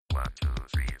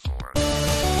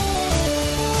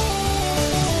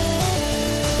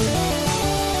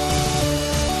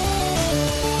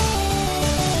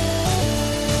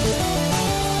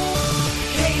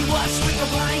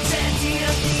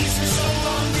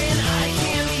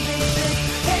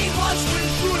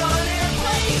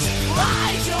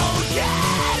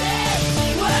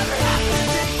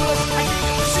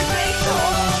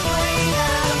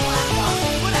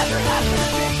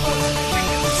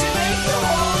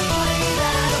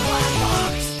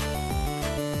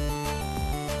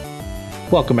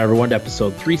Welcome, everyone, to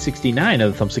episode 369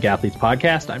 of the Thumbstick Athletes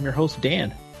podcast. I'm your host,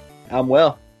 Dan. I'm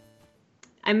Will.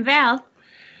 I'm Val.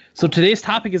 So today's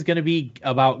topic is going to be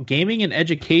about gaming and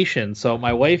education. So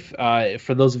my wife,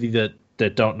 for those of you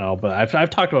that don't know, but I've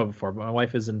talked about it before, but my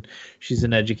wife she's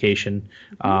in education.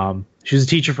 She was a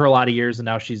teacher for a lot of years, and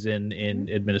now she's in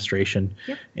administration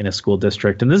in a school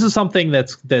district. And this is something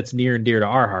that's near and dear to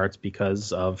our hearts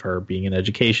because of her being in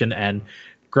education and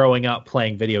growing up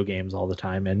playing video games all the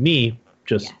time, and me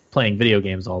just playing video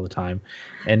games all the time.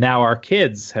 And now our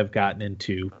kids have gotten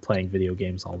into playing video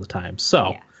games all the time.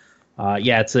 So,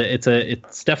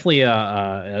 it's definitely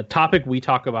a topic we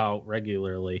talk about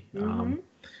regularly.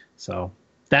 So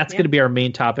that's going to be our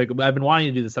main topic. I've been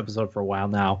wanting to do this episode for a while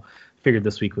now. Figured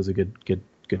this week was a good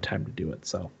time to do it.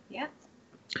 So,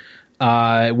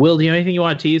 Will, do you have anything you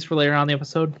want to tease for later on in the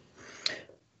episode?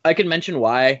 I can mention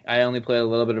why I only played a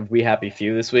little bit of We Happy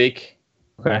Few this week.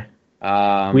 Okay.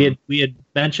 We had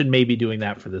mentioned maybe doing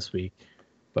that for this week,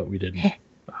 but we didn't.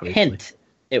 Hint: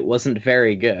 it wasn't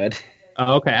very good.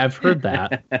 Oh, okay, I've heard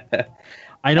that.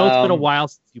 I know it's been a while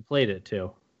since you played it too.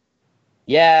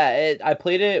 Yeah, I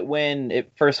played it when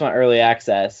it first went early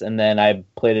access, and then I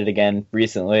played it again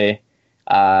recently.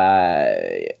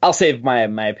 I'll save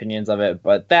my opinions of it,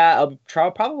 but I'll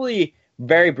probably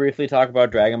very briefly talk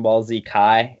about Dragon Ball Z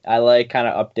Kai. I like kind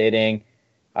of updating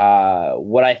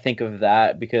what I think of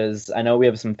that, because I know we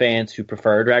have some fans who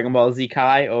prefer Dragon Ball Z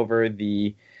Kai over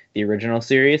the original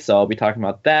series, so I'll be talking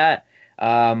about that.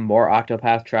 More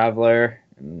Octopath Traveler.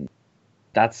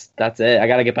 That's it. I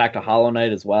got to get back to Hollow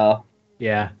Knight as well.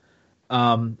 Yeah.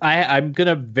 I'm going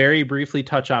to very briefly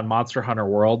touch on Monster Hunter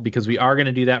World, because we are going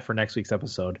to do that for next week's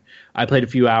episode. I played a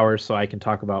few hours, so I can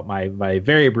talk about my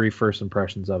very brief first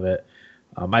impressions of it.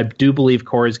 I do believe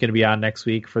Corey's going to be on next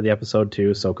week for the episode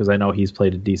too, so because I know he's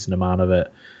played a decent amount of it.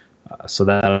 So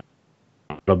that'll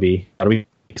be.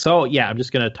 So yeah, I'm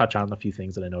just going to touch on a few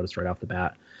things that I noticed right off the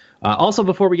bat. Also,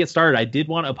 before we get started, I did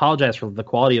want to apologize for the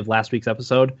quality of last week's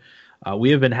episode.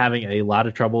 We have been having a lot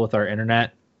of trouble with our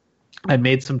internet. I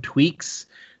made some tweaks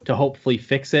to hopefully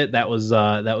fix it. That was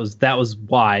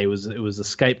why it was a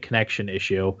Skype connection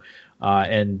issue,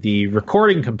 and the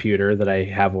recording computer that I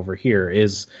have over here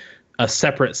is a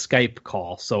separate Skype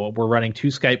call. So we're running two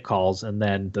Skype calls, and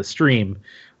then the stream,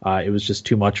 it was just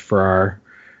too much for our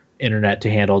internet to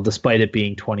handle, despite it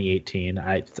being 2018.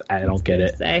 I don't get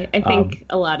it. I think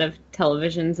a lot of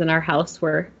televisions in our house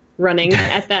were running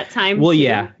at that time. Well,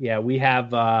 too. Yeah. We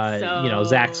have,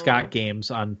 Zach Scott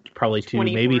games on probably two,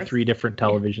 maybe three different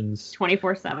televisions.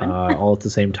 24/7. All at the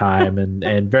same time,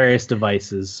 and various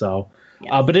devices. So,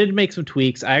 but it did make some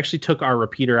tweaks. I actually took our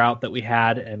repeater out that we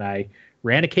had, and I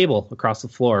ran a cable across the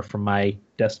floor from my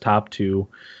desktop to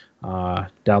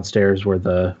downstairs where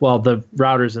the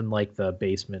router's in like the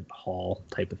basement hall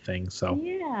type of thing. So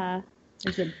yeah,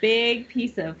 there's a big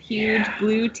piece of huge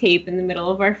blue tape in the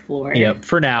middle of our floor. Yep.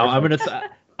 For now, I'm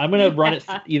gonna run it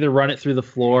either run it through the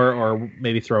floor or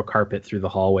maybe throw a carpet through the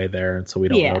hallway there, and so we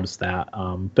don't notice that.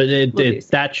 But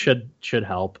that should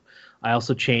help. I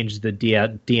also changed the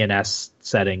DNS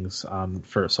settings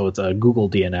so it's a Google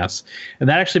DNS, and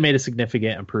that actually made a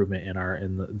significant improvement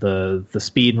in the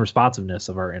speed and responsiveness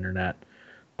of our internet.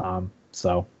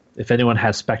 So if anyone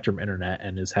has Spectrum internet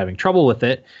and is having trouble with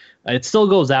it, it still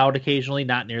goes out occasionally,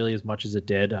 not nearly as much as it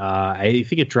did. I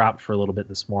think it dropped for a little bit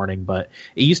this morning, but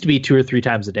it used to be 2 or 3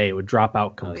 times a day. It would drop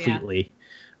out completely.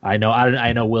 I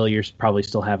know, Will, you're probably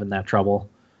still having that trouble.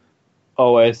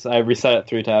 Always. I reset it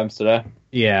 3 times today.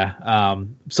 Yeah.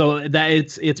 So that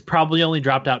it's probably only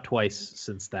dropped out twice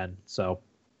since then. So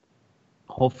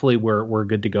hopefully we're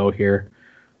good to go here.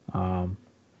 But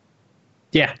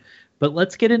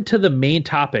let's get into the main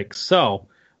topic. So,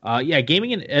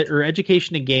 gaming or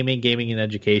education and gaming and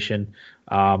education.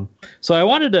 So I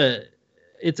wanted to.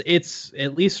 It's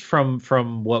at least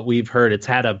from what we've heard, it's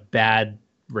had a bad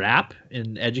rap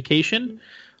in education.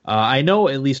 I know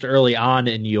at least early on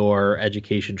in your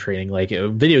education training, like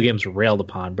video games were railed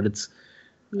upon, but it's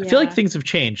I feel like Yeah. things have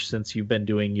changed since you've been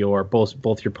doing your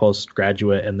both your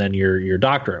postgraduate and then your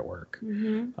doctorate work.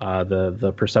 Mhm.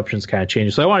 The perceptions kind of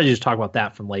changed. So I wanted to just talk about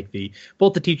that from like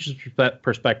both the teacher's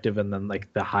perspective and then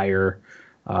like the higher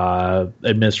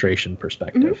administration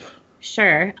perspective.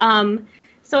 Sure.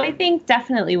 So I think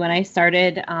definitely when I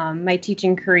started my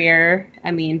teaching career,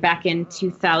 I mean, back in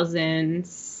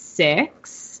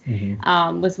 2006,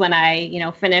 was when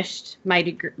I, finished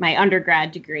my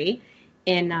undergrad degree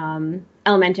in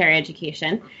elementary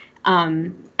education.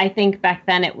 I think back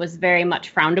then it was very much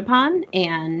frowned upon.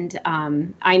 And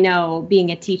I know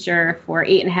being a teacher for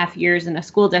 8.5 years in a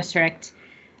school district,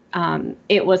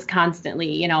 it was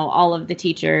constantly, all of the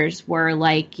teachers were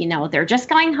like, they're just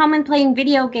going home and playing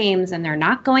video games and they're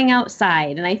not going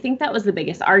outside. And I think that was the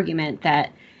biggest argument,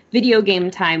 that video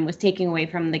game time was taking away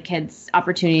from the kids'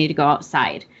 opportunity to go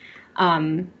outside.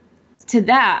 To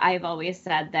that, I've always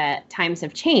said that times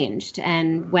have changed.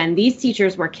 And when these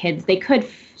teachers were kids, they could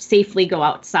safely go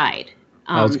outside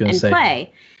and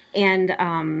play. And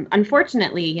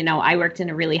unfortunately, I worked in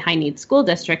a really high needs school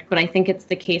district, but I think it's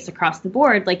the case across the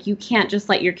board. Like, you can't just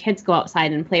let your kids go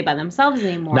outside and play by themselves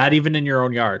anymore. Not even in your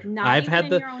own yard. I had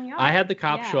the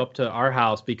cops show up to our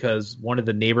house because one of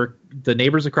the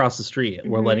neighbors across the street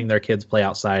were letting their kids play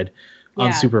outside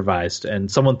unsupervised,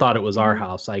 and someone thought it was our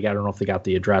house. I don't know if they got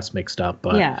the address mixed up,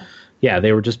 but yeah,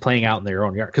 they were just playing out in their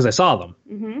own yard because I saw them,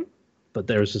 but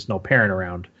there was just no parent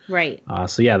around. Right.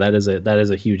 So yeah, that is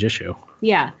a huge issue.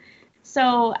 Yeah.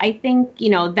 So I think,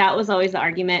 that was always the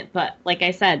argument. But like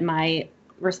I said, my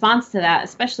response to that,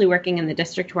 especially working in the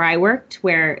district where I worked,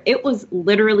 where it was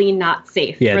literally not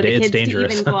safe for the kids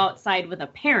dangerous. to even go outside with a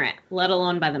parent, let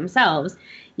alone by themselves.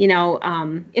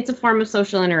 It's a form of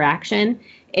social interaction.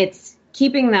 It's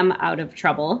keeping them out of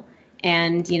trouble.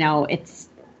 And, it's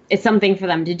something for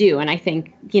them to do. And I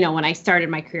think, when I started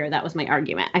my career, that was my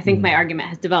argument. I think my argument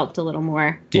has developed a little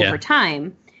more over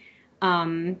time.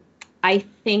 I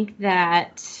think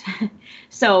that,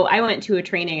 so I went to a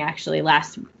training actually in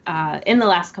the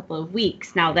last couple of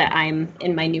weeks, now that I'm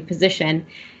in my new position,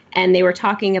 and they were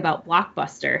talking about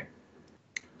Blockbuster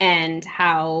and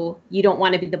how you don't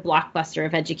want to be the Blockbuster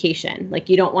of education. Like,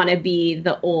 you don't want to be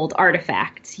the old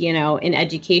artifact, in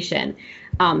education.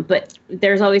 But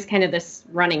there's always kind of this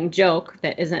running joke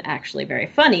that isn't actually very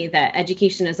funny, that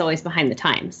education is always behind the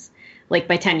times, like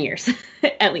by 10 years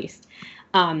at least.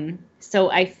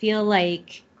 So I feel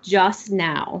like just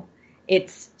now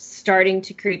it's starting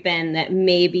to creep in that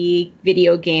maybe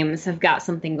video games have got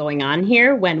something going on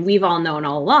here, when we've all known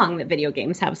all along that video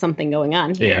games have something going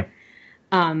on here.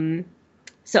 Yeah.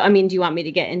 So, I mean, do you want me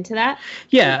to get into that?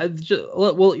 Yeah.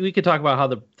 Well, we could talk about how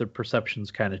the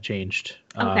perceptions kind of changed.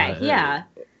 Okay. Yeah.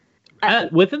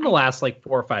 Within the last 4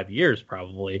 or 5 years,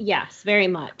 probably. Yes, very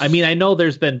much. I mean, I know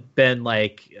there's been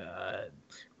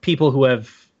people who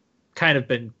have kind of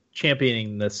been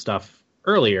championing this stuff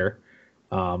earlier,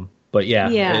 but but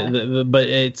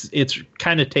it's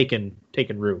kind of taken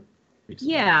root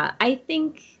recently. Yeah, I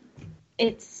think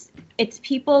it's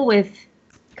people with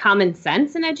common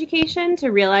sense in education to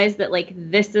realize that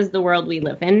this is the world we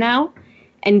live in now,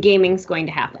 and gaming's going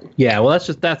to happen. Yeah, well,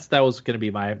 that was going to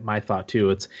be my thought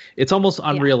too. It's almost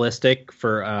unrealistic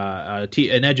for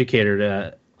an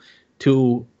educator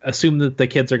to assume that the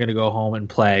kids are going to go home and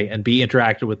play and be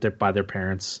interacted with by their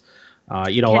parents. A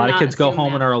lot of kids go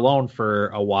home and are alone for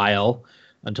a while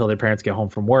until their parents get home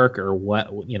from work or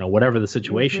whatever the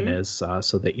situation is.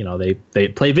 So that they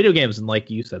play video games, and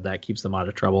like you said, that keeps them out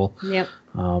of trouble. Yep.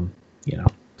 So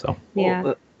yeah.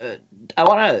 Well, I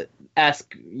want to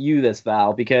ask you this,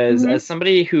 Val, because as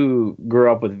somebody who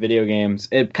grew up with video games,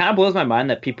 it kind of blows my mind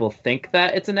that people think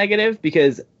that it's a negative,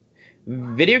 because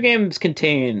video games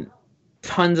contain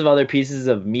tons of other pieces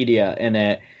of media in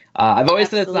it. I've always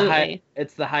said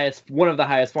it's one of the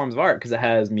highest forms of art, because it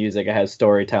has music, it has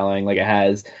storytelling, it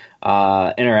has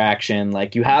interaction.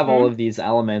 You have all of these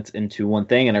elements into one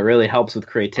thing, and it really helps with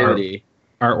creativity.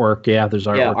 Artwork, yeah. There's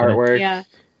artwork. Yeah, artwork.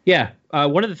 Yeah.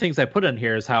 One of the things I put in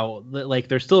here is how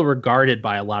they're still regarded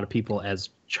by a lot of people as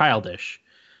childish,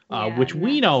 which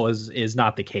we know is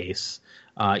not the case.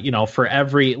 For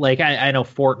every I know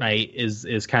Fortnite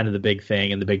is kind of the big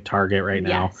thing and the big target right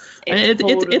now. Yes,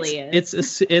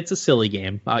 it's a silly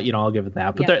game. I'll give it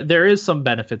that. But there is some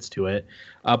benefits to it.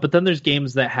 But then there's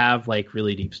games that have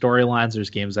really deep storylines.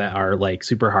 There's games that are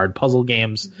super hard puzzle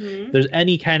games. There's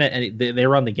any kind of they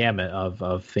run the gamut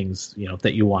of things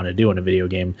that you want to do in a video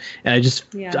game. And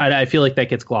I feel like that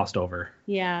gets glossed over.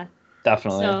 Yeah.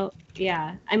 Definitely. So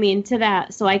yeah, I mean, to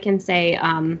that, so I can say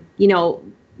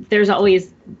there's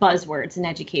always buzzwords in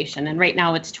education. And right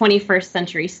now it's 21st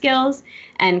century skills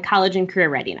and college and career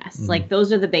readiness. Mm-hmm. Like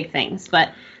those are the big things.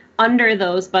 But under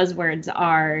those buzzwords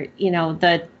are,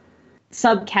 the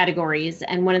subcategories.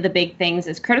 And one of the big things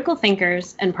is critical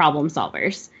thinkers and problem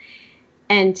solvers.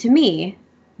 And to me,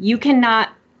 you cannot,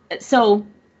 so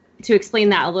to explain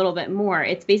that a little bit more,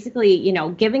 it's basically,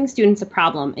 giving students a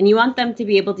problem and you want them to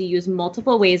be able to use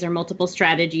multiple ways or multiple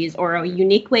strategies or a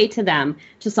unique way to them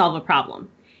to solve a problem.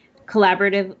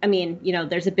 Collaborative,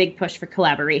 there's a big push for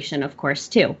collaboration, of course,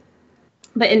 too,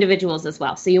 but individuals as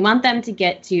well. So you want them to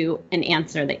get to an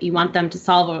answer, that you want them to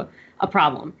solve a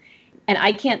problem. And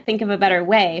I can't think of a better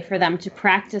way for them to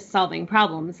practice solving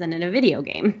problems than in a video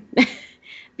game.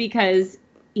 Because,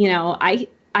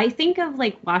 I think of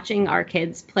like watching our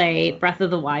kids play Breath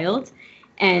of the Wild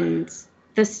and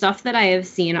the stuff that I have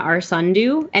seen our son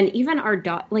do, and even our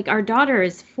daughter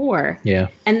is 4. Yeah.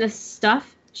 And the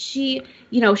stuff she's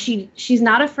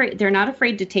not afraid. They're not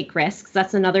afraid to take risks.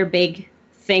 That's another big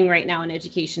thing right now in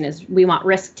education is we want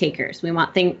risk takers. We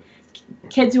want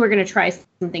kids who are going to try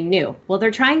something new. Well,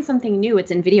 they're trying something new.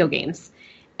 It's in video games.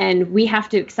 And we have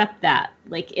to accept that.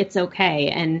 Like, it's okay.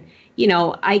 And,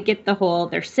 I get the whole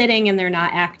they're sitting and they're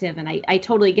not active. And I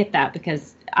totally get that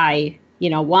because I,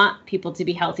 want people to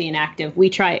be healthy and active. We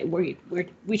try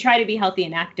to be healthy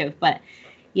and active, but,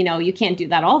 you can't do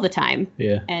that all the time.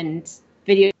 Yeah. And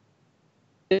video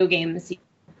games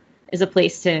is a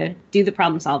place to do the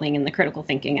problem solving and the critical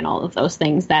thinking and all of those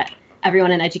things that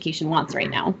everyone in education wants right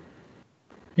now.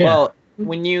 Yeah. Well,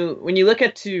 when you look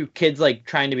at kids like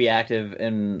trying to be active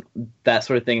and that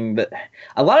sort of thing, that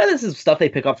a lot of this is stuff they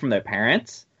pick up from their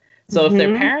parents. So if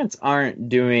their parents aren't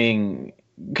doing,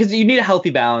 because you need a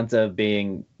healthy balance of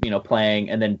being,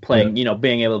 playing and then playing,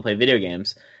 being able to play video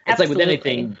games. It's Absolutely. like with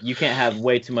anything, you can't have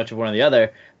way too much of one or the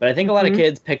other. But I think a lot of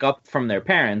kids pick up from their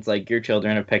parents, like your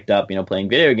children have picked up, playing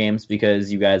video games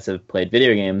because you guys have played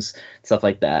video games, stuff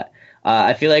like that.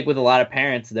 I feel like with a lot of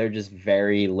parents, they're just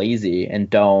very lazy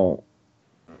and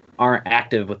aren't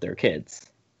active with their kids.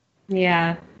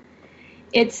 Yeah.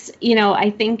 It's, I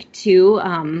think too,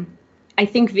 I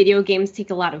think video games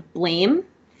take a lot of blame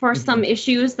for some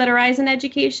issues that arise in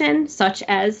education, such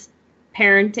as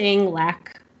parenting,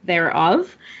 lack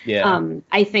thereof. Yeah.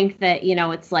 I think that,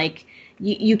 it's like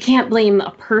you can't blame a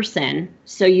person,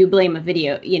 so you blame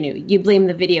you blame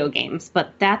the video games,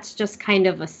 but that's just kind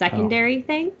of a secondary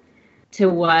thing to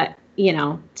what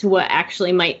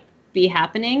actually might be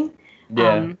happening.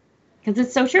 Yeah. Because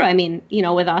it's so true.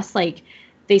 With us, like,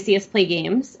 they see us play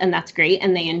games, and that's great,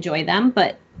 and they enjoy them.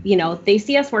 But, they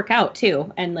see us work out,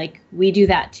 too, and, like, we do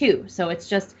that, too. So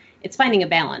it's finding a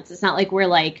balance. It's not like we're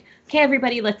like, okay,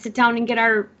 everybody, let's sit down and get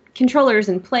our controllers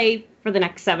and play for the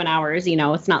next 7 hours.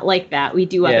 It's not like that. We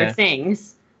do other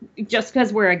things. Just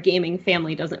because we're a gaming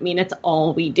family doesn't mean it's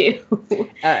all we do.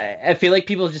 I feel like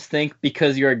people just think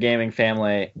because you're a gaming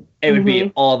family, it would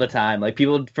be all the time. Like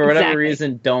people, for whatever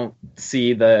reason, don't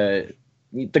see the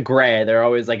gray. They're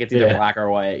always like it's either black or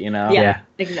white. Yeah,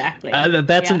 exactly.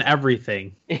 That's in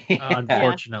everything,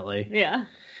 unfortunately. Yeah.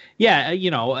 Yeah,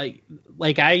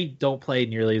 I don't play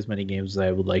nearly as many games as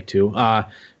I would like to.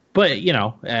 But,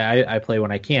 I play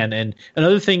when I can. And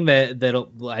another thing that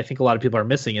I think a lot of people are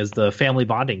missing is the family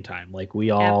bonding time. Like, we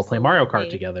all play Mario Kart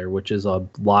together, which is a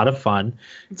lot of fun.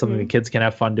 Something the kids can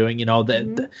have fun doing.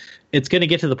 It's going to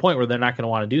get to the point where they're not going to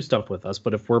want to do stuff with us.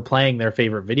 But if we're playing their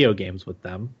favorite video games with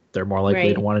them, they're more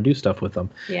likely to want to do stuff with them.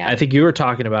 Yeah. I think you were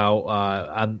talking about,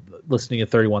 on listening to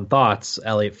 31 Thoughts,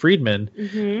 Elliot Friedman,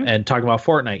 and talking about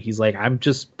Fortnite. He's like, I'm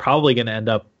just probably going to end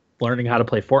up learning how to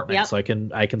play Fortnite so I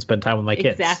can spend time with my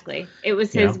kids. Exactly. It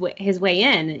was his way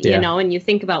in, and you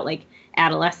think about like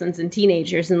adolescents and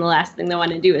teenagers and the last thing they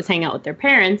want to do is hang out with their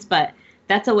parents, but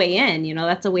that's a way in,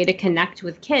 that's a way to connect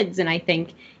with kids. And I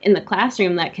think in the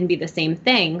classroom that can be the same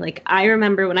thing. Like I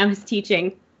remember when I was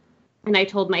teaching and I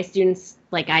told my students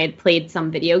like I had played some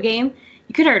video game,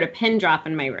 you could have heard a pin drop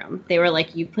in my room. They were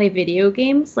like, you play video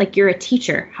games? Like you're a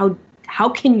teacher. How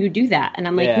can you do that? And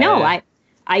I'm like,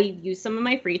 I use some of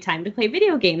my free time to play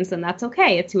video games, and that's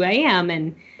okay. It's who I am.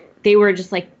 And they were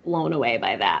just like blown away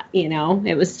by that.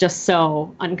 It was just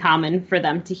so uncommon for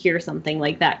them to hear something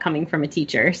like that coming from a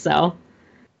teacher. So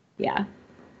yeah,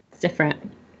 it's different.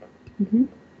 Mm-hmm.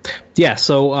 Yeah.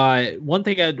 So one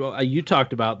thing you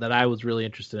talked about that I was really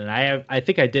interested in, I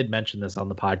think I did mention this on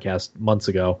the podcast months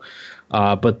ago,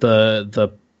 but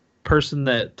the person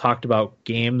that talked about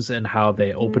games and how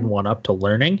they open one up to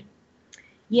learning.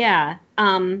 Yeah.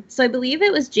 So I believe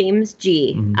it was James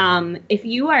G. If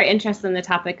you are interested in the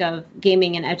topic of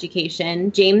gaming and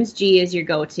education, James G is your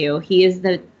go-to. He is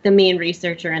the main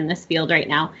researcher in this field right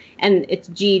now. And it's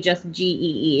G, just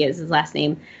G-E-E is his last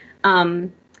name.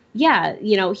 Yeah,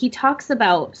 he talks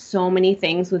about so many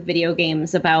things with video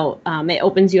games about it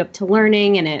opens you up to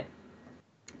learning, and it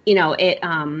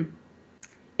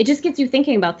just gets you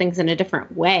thinking about things in a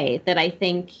different way that I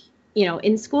think,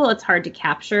 in school it's hard to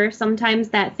capture sometimes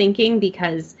that thinking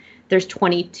because there's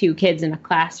 22 kids in a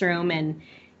classroom and,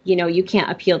 you can't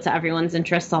appeal to everyone's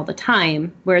interests all the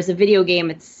time. Whereas a video game,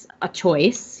 it's a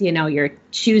choice, you're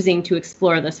choosing to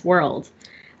explore this world.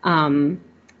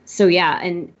 So yeah,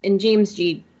 and James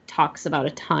G talks about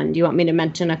a ton. Do you want me to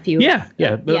mention a few? Yeah.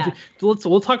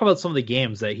 We'll talk about some of the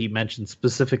games that he mentioned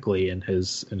specifically in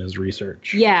his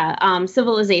research. Yeah,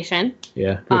 Civilization.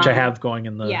 Yeah, which I have going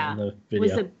in the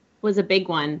video. Was a big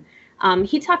one.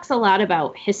 He talks a lot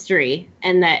about history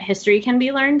and that history can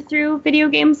be learned through video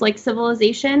games like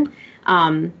Civilization.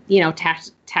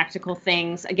 Tactical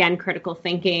things, again, critical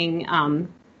thinking,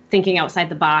 thinking outside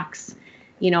the box,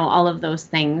 all of those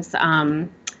things.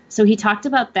 So he talked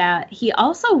about that. He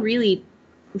also really,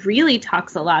 really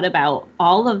talks a lot about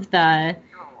all of the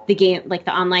game, like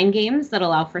the online games that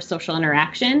allow for social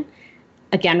interaction.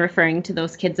 Again, referring to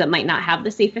those kids that might not have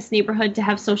the safest neighborhood to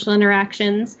have social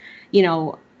interactions.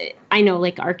 I know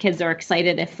like our kids are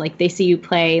excited if like they see you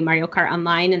play Mario Kart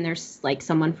online and there's like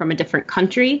someone from a different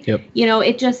country. Yep.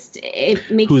 It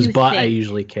makes whose you butt think. I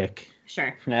usually kick.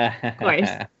 Sure. Of course.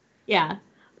 Yeah.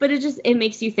 But it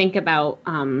makes you think about,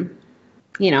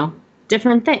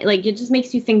 different things. Like it just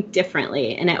makes you think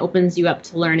differently and it opens you up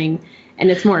to learning and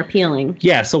it's more appealing.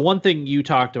 Yeah. So one thing you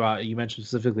talked about, you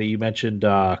mentioned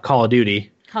Call of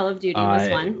Duty. Call of Duty was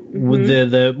one. With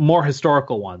the more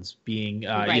historical ones being,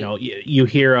 Right. you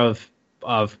hear of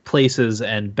places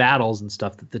and battles and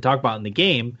stuff that they talk about in the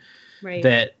game. Right.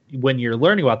 That when you're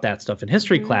learning about that stuff in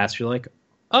history class, you're like,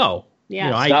 oh,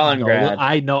 Yeah. I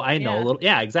know Yeah. a little.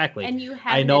 Yeah, exactly. And you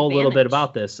have I know a little bit advantage.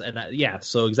 about this, and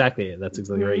so exactly, that's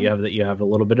exactly right. You have a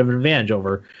little bit of an advantage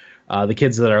over the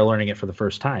kids that are learning it for the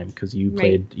first time because you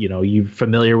played, you're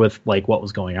familiar with like what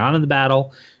was going on in the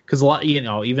battle. Because a lot,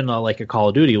 even like a Call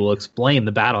of Duty will explain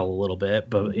the battle a little bit,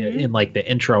 but in like the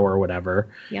intro or whatever,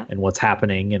 and what's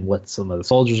happening and what some of the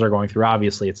soldiers are going through.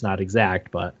 Obviously, it's not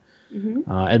exact, but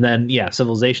and then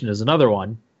Civilization is another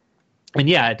one. And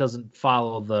it doesn't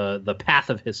follow the path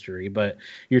of history, but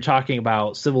you're talking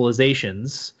about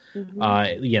civilizations.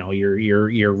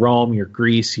 Your Rome, your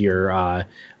Greece, your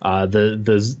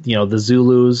the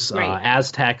Zulus, Right.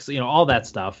 Aztecs, all that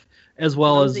stuff, as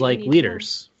well Those as that you like need to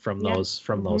leaders from those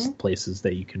places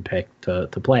that you can pick to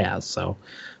play as. So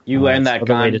You learn that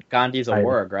another way to- Gandhi's a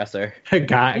war aggressor.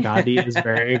 Gandhi is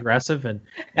very aggressive and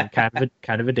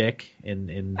kind of a dick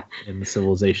in the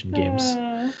Civilization games.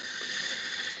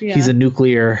 He's a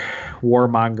nuclear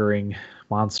warmongering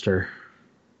monster.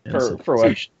 in For what?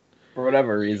 Civilization. For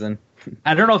whatever reason.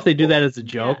 I don't know if they do that as a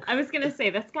joke. I was gonna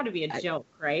say that's got to be a joke,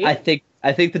 right? I think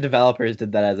the developers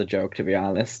did that as a joke, to be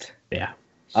honest. Yeah.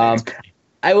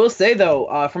 I will say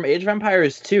though, from Age of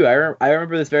Empires 2, I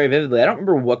remember this very vividly. I don't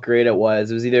remember what grade it was.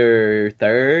 It was either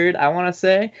third, I want to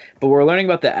say. But we're learning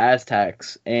about the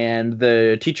Aztecs, and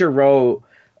the teacher wrote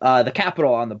the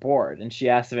capital on the board, and she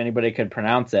asked if anybody could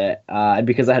pronounce it. And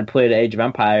because I had played Age of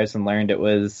Empires and learned it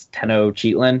was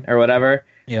Tenochtitlan or whatever,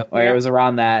 or it was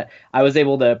around that, I was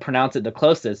able to pronounce it the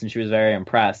closest, and she was very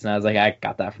impressed. And I was like, I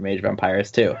got that from Age of Empires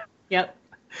too. Yep.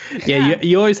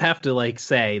 You always have to like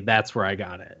say that's where I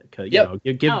got it.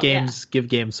 Give games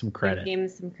some credit. Give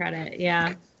games some credit.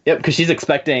 Yeah. Yep, because she's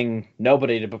expecting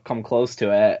nobody to come close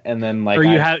to it, and then like, or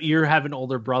you have an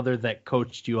older brother that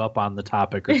coached you up on the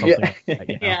topic or something.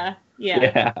 Like that,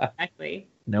 Yeah. Exactly.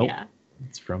 Nope. Yeah.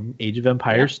 It's from Age of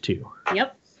Empires 2.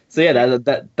 Yep. So yeah,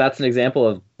 that's an example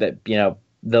of that.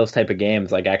 Those type of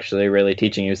games like actually really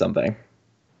teaching you something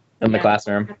in the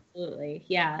classroom. Absolutely.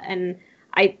 Yeah. And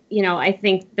I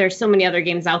think there's so many other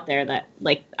games out there that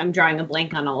like I'm drawing a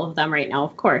blank on all of them right now,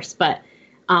 of course, but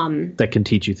that can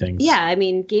teach you things. Yeah, I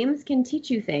mean, games can teach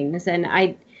you things, and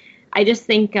I just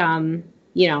think I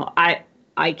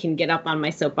can get up on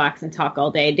my soapbox and talk all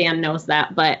day. Dan knows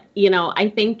that, but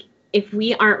I think if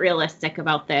we aren't realistic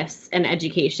about this in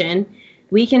education,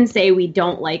 we can say we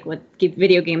don't like what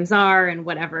video games are and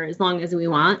whatever as long as we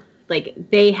want. Like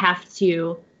they have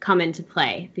to come into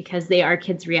play because they are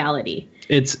kids' reality.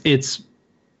 It's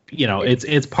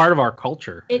part of our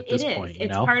culture at this is. point.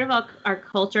 It's part of our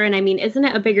culture, and I mean, isn't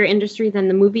it a bigger industry than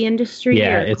the movie industry?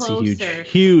 Yeah, it's a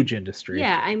huge industry.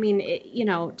 Yeah, I mean,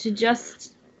 to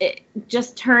just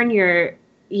turn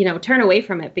turn away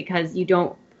from it because you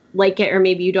don't like it, or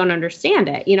maybe you don't understand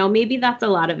it. You know, maybe that's a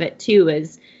lot of it too,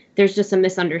 is there's just a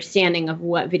misunderstanding of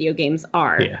what video games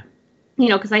are. Yeah. You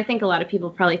know, because I think a lot of people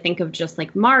probably think of just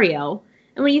like Mario.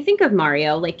 And when you think of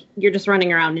Mario, like you're just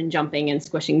running around and jumping and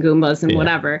squishing Goombas and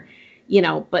whatever, you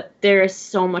know, but there is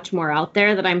so much more out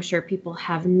there that I'm sure people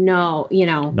have no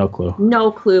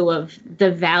clue of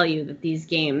the value that these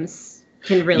games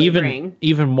can really bring.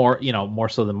 Even more, you know, more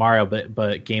so than Mario,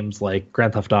 but games like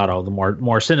Grand Theft Auto, the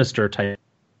more sinister type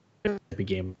of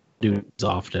game,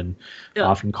 often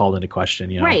called into question,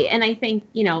 you know. Right, and I think,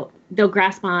 you know, they'll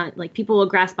grasp on, like, people will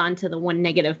grasp onto the one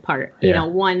negative part, you know,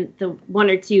 one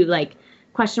or two, like,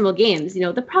 questionable games. You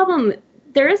know,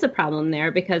 there is a problem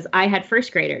there, because I had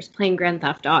first graders playing Grand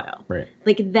Theft Auto. Right.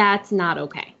 Like, that's not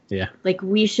okay. Yeah. Like,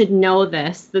 we should know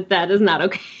that is not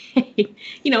okay.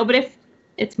 You know, but if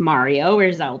it's Mario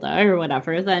or Zelda or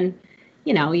whatever, then,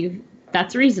 you know,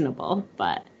 that's reasonable.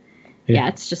 But, yeah,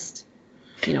 it's just,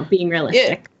 you know, being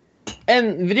realistic.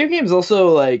 And video games also,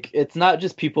 like, it's not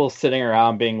just people sitting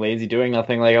around being lazy doing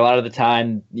nothing. Like, a lot of the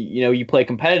time, you know, you play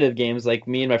competitive games. Like,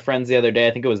 me and my friends the other day,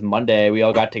 I think it was Monday, we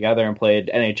all got together and played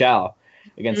NHL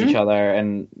against each other.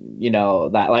 And, you know,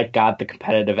 that, like, got the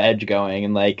competitive edge going.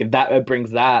 And, like, it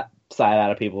brings that side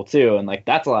out of people, too. And, like,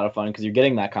 that's a lot of fun because you're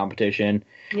getting that competition.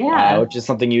 Yeah. Which is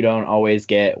something you don't always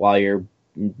get while you're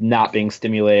not being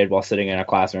stimulated while sitting in a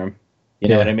classroom. You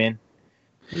know what I mean?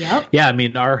 Yep. Yeah, I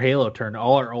mean, all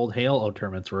our old Halo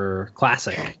tournaments were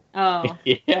classic. Oh.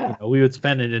 Yeah. We would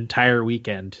spend an entire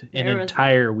weekend,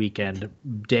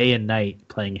 day and night,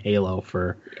 playing Halo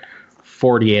for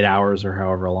 48 hours or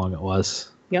however long it was.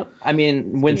 Yep. I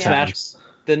mean, when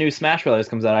the new Smash Brothers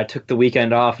comes out, I took the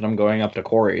weekend off and I'm going up to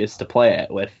Corey's to play it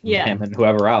with him and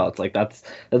whoever else. Like, that's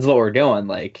what we're doing.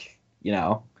 Like, you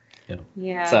know.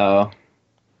 Yeah. So.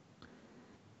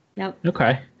 Yep.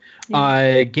 Okay.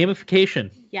 Gamification.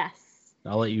 Yes.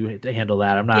 I'll let you handle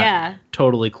that. I'm not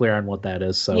totally clear on what that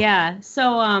is. So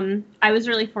I was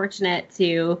really fortunate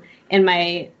to, in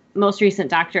my most recent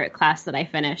doctorate class that I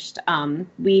finished,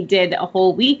 we did a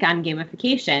whole week on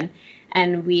gamification,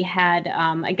 and we had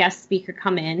a guest speaker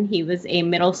come in. He was a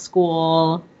middle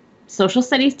school social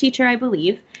studies teacher, I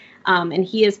believe, and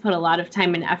he has put a lot of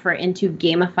time and effort into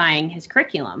gamifying his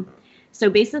curriculum. So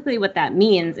basically what that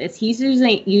means is he's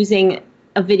using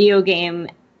a video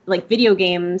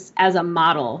games as a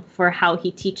model for how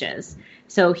he teaches.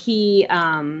 So he,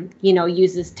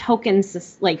 uses token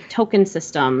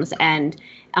systems, and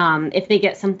if they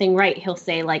get something right, he'll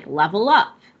say, like, level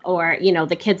up, or, you know,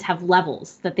 the kids have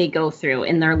levels that they go through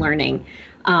in their learning.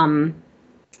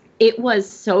 It was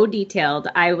so detailed.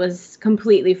 I was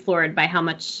completely floored by how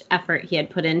much effort he had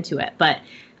put into it. But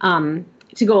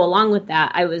to go along with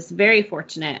that, I was very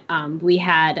fortunate. We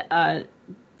had a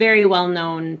very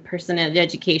well-known person in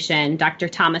education, Dr.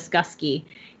 Thomas Gusky.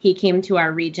 He came to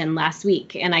our region last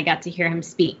week, and I got to hear him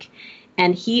speak.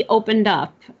 And he opened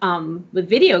up with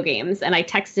video games, and I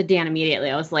texted Dan immediately.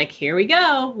 I was like, "Here we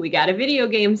go. We got a video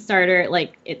game starter.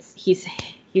 Like, he's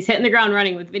hitting the ground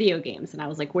running with video games." And I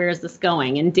was like, "Where is this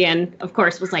going?" And Dan, of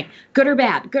course, was like, "Good or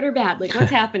bad? Good or bad? Like, what's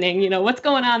happening? You know, what's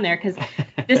going on there?" Because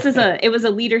it was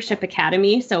a leadership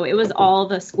academy, so it was all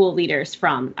the school leaders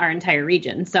from our entire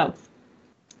region. So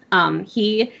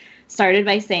he started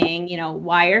by saying, you know,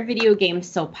 why are video games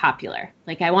so popular?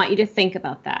 Like, I want you to think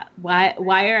about that. Why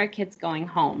are our kids going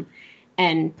home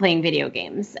and playing video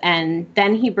games? And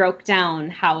then he broke down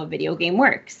how a video game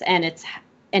works. And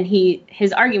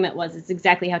his argument was it's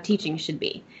exactly how teaching should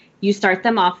be. You start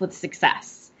them off with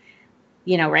success.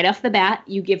 You know, right off the bat,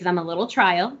 you give them a little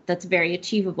trial that's very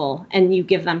achievable, and you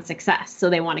give them success. So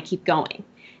they want to keep going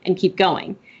and keep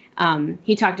going.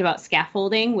 He talked about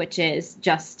scaffolding, which is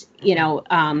just, you know,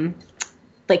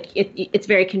 like it's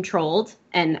very controlled,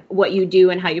 and what you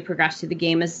do and how you progress through the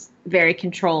game is very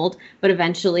controlled, but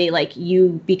eventually, like,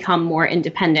 you become more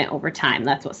independent over time.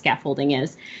 That's what scaffolding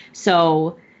is.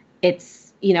 So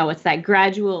it's, you know, it's that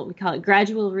we call it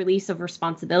gradual release of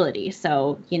responsibility.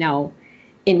 So, you know,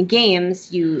 in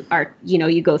games, you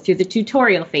go through the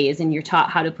tutorial phase and you're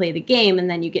taught how to play the game, and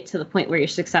then you get to the point where you're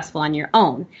successful on your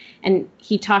own. And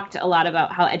he talked a lot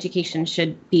about how education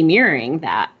should be mirroring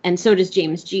that. And so does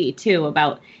James G. too,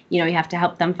 about, you know, you have to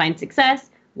help them find success,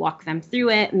 walk them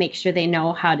through it, make sure they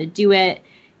know how to do it,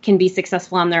 can be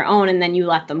successful on their own, and then you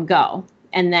let them go.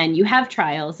 And then you have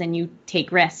trials and you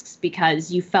take risks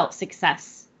because you felt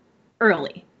success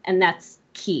early. And that's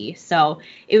key. So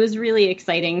it was really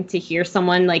exciting to hear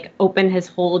someone, like, open his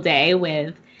whole day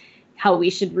with how we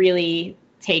should really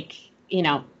take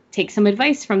some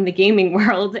advice from the gaming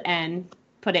world and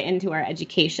put it into our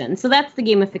education. So that's the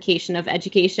gamification of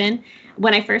education.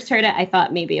 When I first heard it, I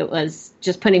thought maybe it was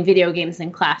just putting video games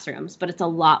in classrooms, but it's a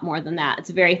lot more than that. It's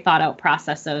a very thought out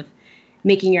process of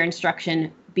making your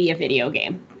instruction be a video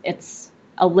game. It's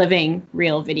a living,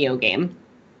 real video game,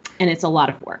 and it's a lot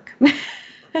of work.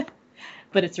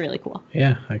 But it's really cool.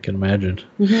 Yeah, I can imagine.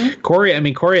 Mm-hmm.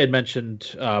 Corey had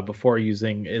mentioned before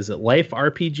using, is it Life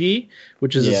RPG,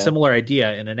 which is a similar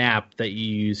idea in an app that you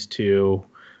use to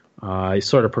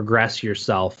sort of progress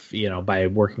yourself, by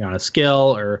working on a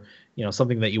skill or,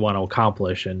 something that you want to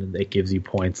accomplish, and it gives you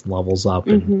points and levels up.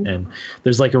 And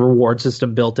there's like a reward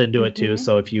system built into it too.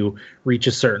 So if you reach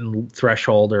a certain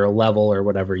threshold or a level or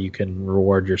whatever, you can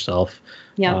reward yourself.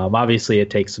 Yeah. Obviously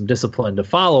it takes some discipline to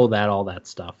follow all that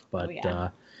stuff, but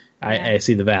I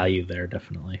see the value there,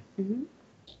 definitely. Mm-hmm.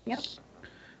 Yep.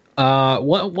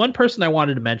 One person I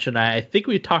wanted to mention, I think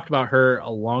we talked about her a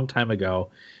long time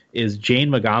ago, is Jane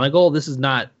McGonigal. This is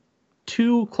not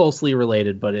too closely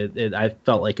related, but I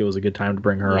felt like it was a good time to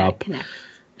bring her up. Connect.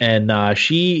 And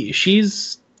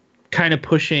she's kind of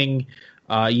pushing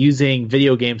using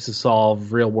video games to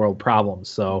solve real world problems.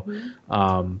 So,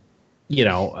 I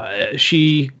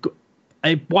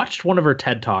watched one of her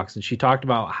TED Talks, and she talked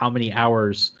about how many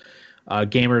hours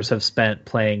gamers have spent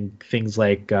playing things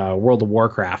like World of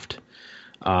Warcraft.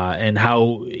 And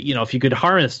how, if you could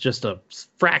harness just a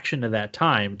fraction of that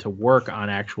time to work on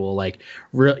actual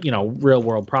real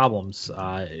world problems,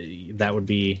 that would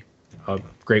be a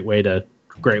great way to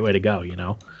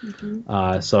go,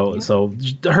 So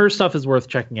her stuff is worth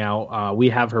checking out. We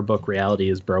have her book Reality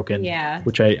is Broken,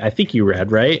 which I think you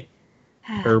read, right?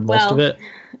 Or most of it?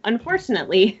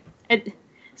 Unfortunately,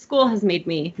 school has made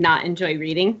me not enjoy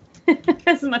reading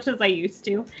as much as I used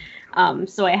to.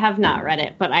 So I have not read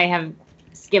it, but I have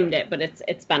skimmed it, but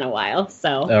it's been a while.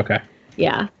 So okay,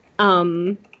 yeah.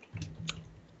 Want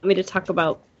me to talk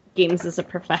about games as a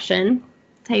profession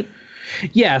type?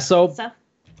 Yeah. So stuff.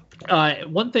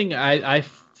 One thing I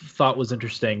thought was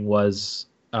interesting was,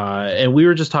 and we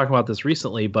were just talking about this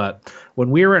recently, but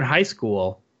when we were in high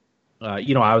school,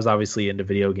 I was obviously into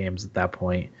video games at that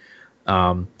point.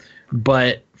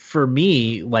 But for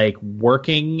me, like,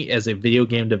 working as a video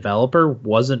game developer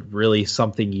wasn't really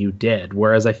something you did.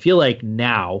 Whereas I feel like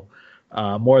now,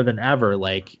 more than ever,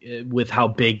 like with how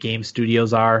big game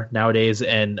studios are nowadays,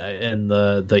 and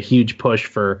the huge push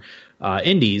for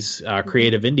indies,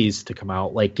 creative indies to come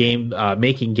out, like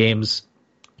making games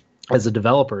as a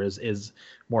developer is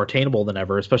more attainable than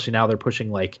ever. Especially now they're pushing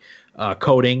like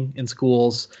coding in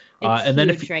schools. And then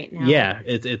right now.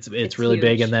 It's really huge.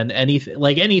 Big. And then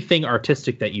anything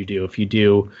artistic that you do, if you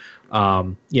do,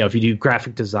 if you do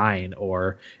graphic design,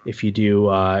 or if you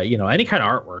do, any kind of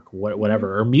artwork,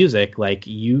 whatever, or music, like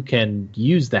you can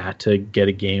use that to get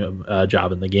a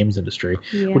job in the games industry,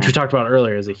 which we talked about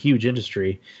earlier is a huge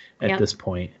industry at this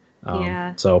point.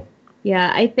 So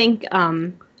I think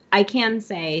I can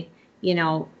say,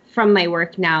 from my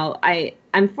work now,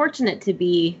 I'm fortunate to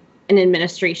be in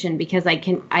administration because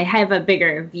I have a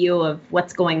bigger view of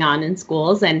what's going on in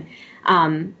schools. And,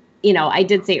 I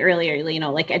did say earlier,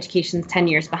 like education's 10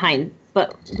 years behind,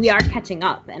 but we are catching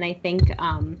up. And I think,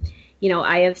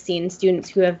 I have seen students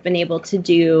who have been able to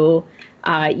do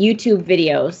YouTube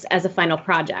videos as a final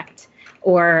project,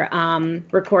 or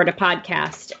record a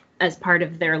podcast as part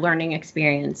of their learning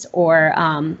experience. Or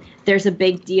there's a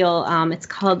big deal.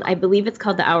 I believe it's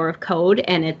called the Hour of Code,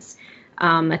 and it's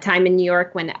a time in New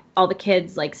York when all the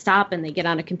kids stop and they get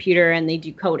on a computer and they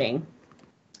do coding.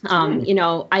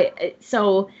 I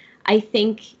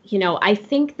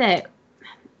think that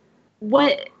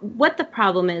what the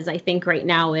problem is, I think right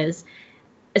now is,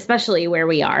 especially where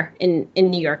we are in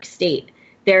New York State,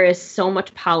 there is so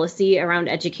much policy around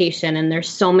education, and there's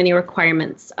so many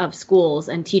requirements of schools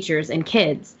and teachers and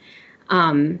kids.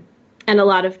 And a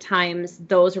lot of times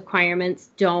those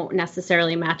requirements don't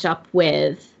necessarily match up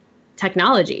with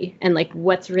technology and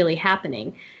what's really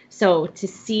happening. So to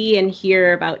see and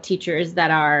hear about teachers that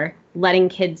are letting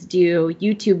kids do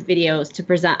YouTube videos to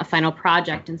present a final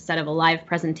project instead of a live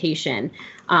presentation,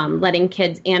 letting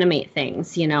kids animate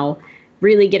things,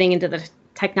 really getting into the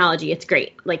technology, it's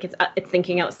great. It's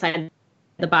thinking outside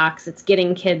the box. It's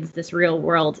getting kids this real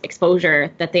world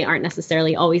exposure that they aren't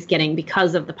necessarily always getting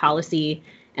because of the policy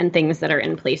and things that are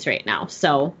in place right now.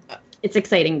 So it's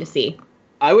exciting to see.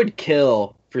 I would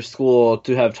kill for school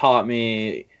to have taught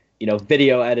me,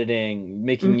 video editing,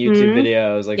 making YouTube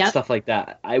videos, stuff like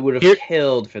that. I would have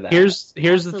killed for that. Here's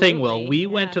the thing, Will. We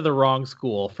went to the wrong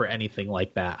school for anything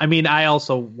like that. I mean, I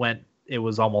also went. It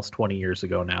was almost 20 years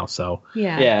ago now, so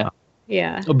yeah.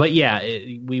 But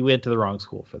we went to the wrong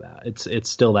school for that. It's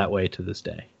still that way to this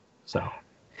day. So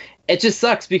It just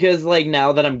sucks because like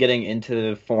now that I'm getting into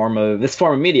this form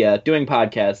of media, doing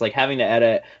podcasts, like having to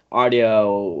edit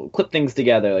audio, clip things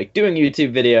together, like doing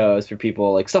YouTube videos for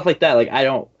people, like stuff like that. Like I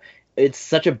don't, it's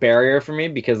such a barrier for me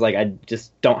because like I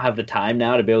just don't have the time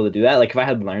now to be able to do that. Like if I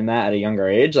had learned that at a younger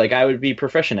age, like I would be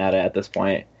proficient at it at this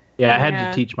point. Yeah, I had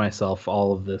to teach myself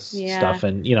all of this stuff,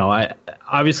 and I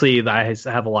obviously I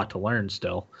have a lot to learn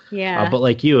still. Yeah, but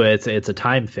like you, it's a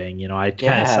time thing. I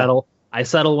kind of settle. I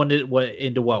settle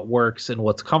into what works and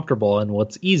what's comfortable and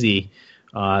what's easy.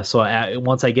 So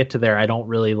once I get to there, I don't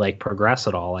really like progress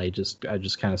at all. I just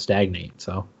kind of stagnate.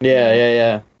 So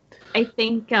yeah. I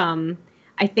think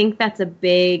that's a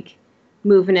big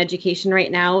move in education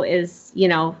right now. Is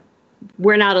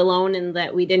we're not alone in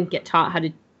that we didn't get taught how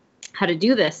to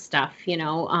do this stuff.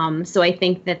 So I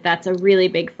think that's a really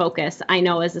big focus. I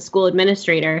know as a school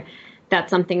administrator, that's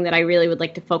something that I really would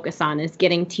like to focus on is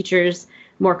getting teachers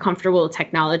more comfortable with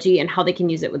technology and how they can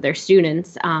use it with their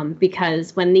students.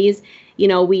 Because when these,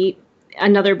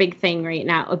 another big thing right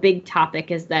now, a big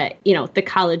topic is that, the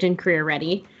college and career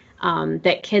ready,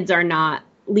 that kids are not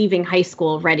leaving high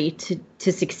school ready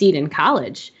to succeed in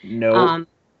college. No.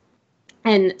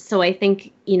 And so I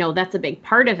think, that's a big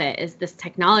part of it is this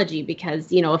technology because,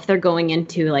 if they're going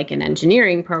into like an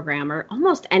engineering program or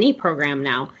almost any program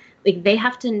now, like they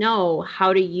have to know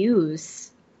how to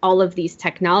use all of these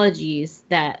technologies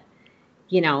that,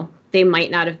 they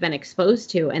might not have been exposed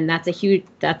to. And that's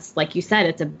like you said,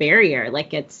 it's a barrier.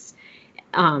 Like it's,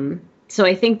 so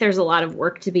I think there's a lot of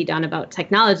work to be done about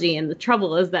technology. And the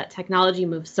trouble is that technology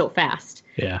moves so fast.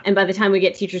 Yeah. And by the time we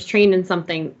get teachers trained in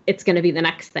something, it's going to be the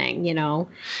next thing, So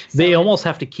they almost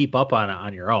have to keep up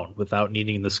on your own without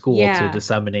needing the school to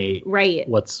disseminate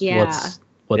what's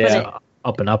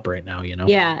up and up right now,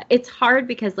 Yeah, it's hard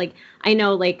because like I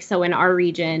know like so in our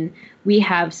region we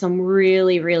have some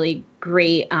really, really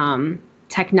great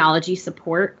technology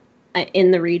support in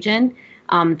the region.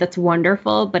 That's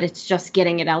wonderful, but it's just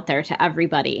getting it out there to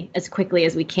everybody as quickly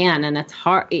as we can. And it's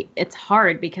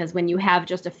hard because when you have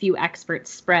just a few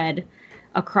experts spread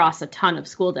across a ton of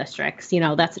school districts,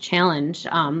 that's a challenge.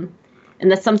 And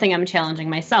that's something I'm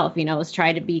challenging myself, is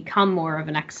try to become more of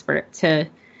an expert to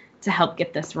help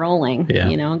get this rolling,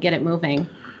 get it moving.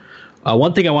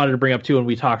 One thing I wanted to bring up too, and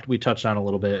we touched on a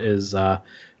little bit, is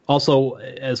also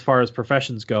as far as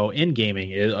professions go in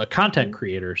gaming, content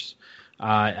creators.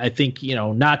 I think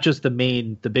not just the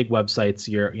big websites,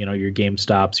 your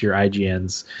GameStops, your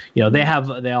IGNs.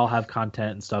 They all have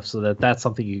content and stuff, so that's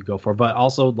something you could go for. But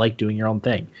also like doing your own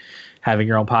thing, having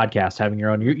your own podcast, having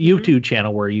your own YouTube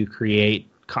channel where you create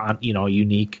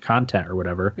unique content or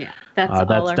whatever. Yeah,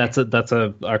 that's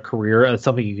a career. It's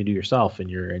something you can do yourself in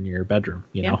your bedroom.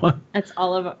 know, that's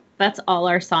all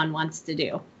our son wants to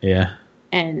do. Yeah,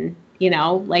 and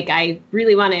like I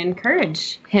really want to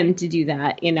encourage him to do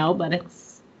that. But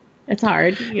it's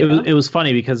hard. It was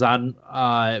funny because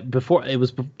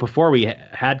before we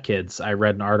had kids, I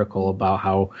read an article about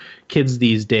how kids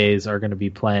these days are going to be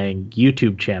playing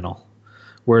YouTube channel.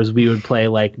 Whereas we would play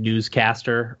like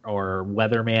newscaster or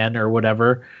weatherman or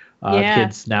whatever.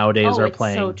 Kids nowadays are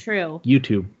playing so true.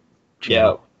 YouTube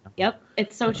channel. Yep,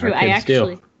 it's so true. I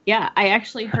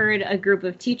actually heard a group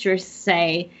of teachers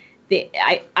say that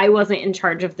I wasn't in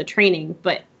charge of the training,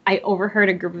 but I overheard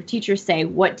a group of teachers say,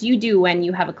 "What do you do when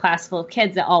you have a class full of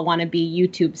kids that all want to be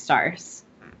YouTube stars?"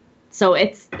 So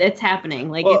it's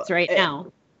happening. Like it's right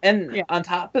now. And on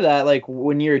top of that, like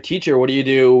when you're a teacher, what do you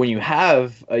do when you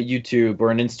have a YouTube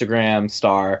or an Instagram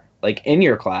star like in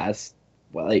your class?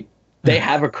 Well, like they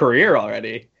have a career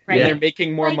already. Right. They're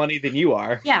making more money than you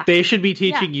are. Yeah. They should be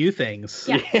teaching you things.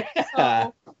 Yeah.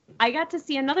 So I got to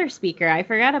see another speaker. I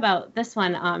forgot about this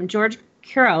one. George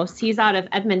Couros. He's out of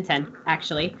Edmonton,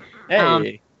 actually.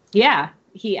 Hey.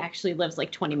 He actually lives like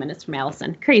 20 minutes from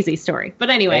Allison. Crazy story. But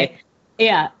anyway,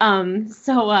 yeah.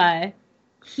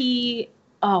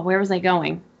 Where was I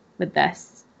going with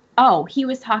this? Oh, he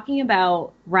was talking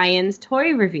about Ryan's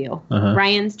toy review.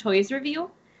 Ryan's Toys review.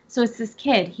 So it's this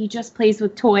kid. He just plays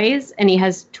with toys, and he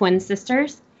has twin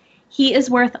sisters. He is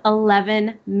worth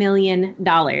 $11 million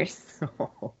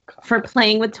for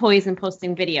playing with toys and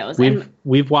posting videos.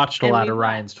 We've watched a lot of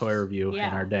Ryan's toy review in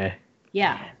our day.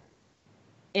 Yeah.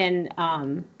 And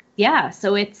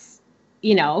so it's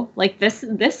like this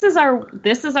is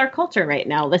our culture right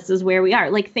now. This is where we are.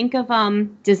 Like think of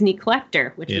Disney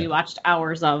Collector, which we watched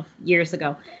hours of years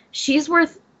ago. She's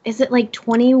worth, is it like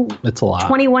 20? It's a lot.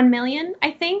 21 million,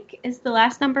 I think, is the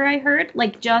last number I heard.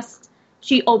 Like just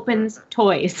she opens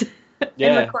toys and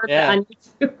records it on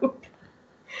YouTube.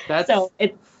 That's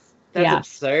it's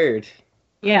absurd.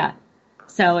 Yeah.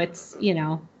 So it's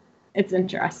it's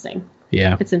interesting.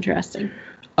 Yeah. It's interesting.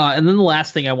 And then the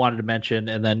last thing I wanted to mention,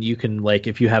 and then you can, like,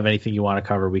 if you have anything you want to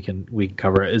cover, we can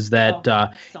cover it, is that so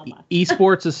much.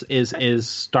 esports is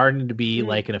starting to be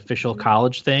like an official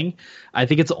college thing. I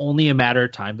think it's only a matter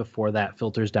of time before that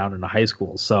filters down into high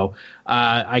school. So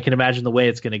I can imagine the way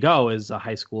it's going to go is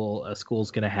a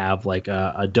school's going to have like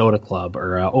a Dota club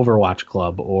or a Overwatch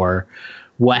club or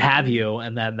what have you,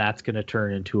 and then that's going to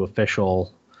turn into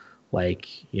official, like,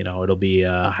 it'll be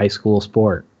a high school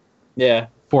sport. Yeah.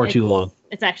 For too long.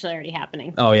 It's actually already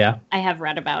happening. Oh, yeah? I have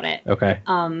read about it. Okay.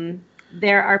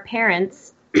 There are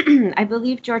parents, I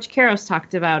believe George Karos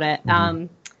talked about it. Mm-hmm.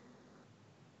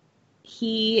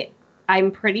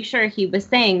 I'm pretty sure he was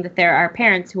saying that there are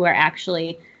parents who are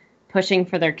actually pushing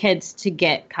for their kids to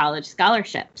get college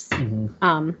scholarships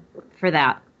for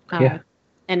that. Yeah.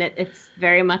 And it's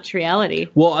very much reality.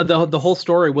 Well, the whole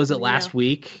story, was it last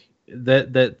week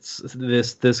that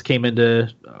this came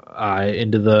into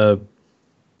the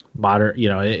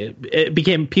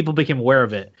modern, people became aware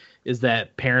of it, is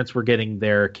that parents were getting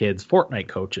their kids Fortnite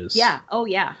coaches. Yeah. Oh,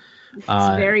 yeah. It's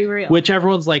very real. Which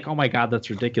everyone's like, oh my God, that's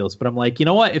ridiculous. But I'm like, you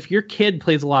know what? If your kid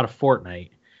plays a lot of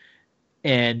Fortnite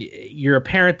and you're a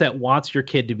parent that wants your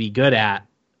kid to be good at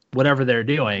whatever they're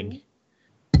doing,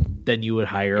 then you would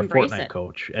hire a Fortnite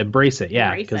coach. Embrace it.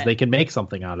 Yeah. Because they can make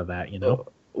something out of that,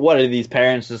 What are these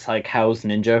parents just like house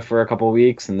Ninja for a couple of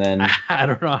weeks and then I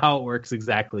don't know how it works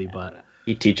exactly, but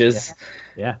he teaches.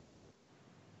 Yeah.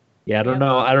 I don't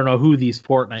know. I don't know who these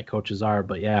Fortnite coaches are,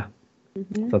 but yeah. I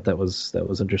thought that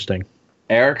was interesting.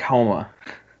 Eric Homa.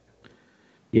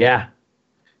 Yeah.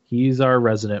 He's our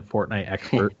resident Fortnite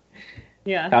expert.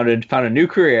 Yeah. Found a new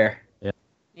career.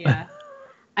 Yeah.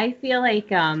 I feel like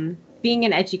being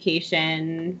in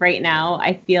education right now,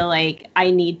 I feel like I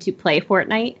need to play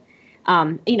Fortnite.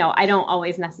 I don't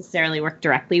always necessarily work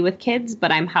directly with kids,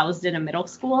 but I'm housed in a middle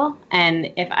school.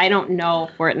 And if I don't know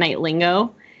Fortnite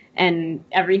lingo and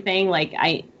everything, like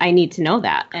I need to know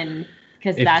that. And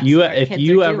because that's if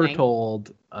you ever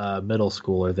told a middle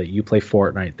schooler that you play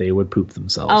Fortnite, they would poop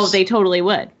themselves. Oh, they totally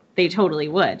would.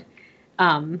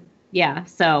 Yeah.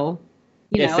 So,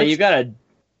 say you got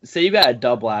a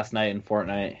dub last night in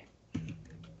Fortnite.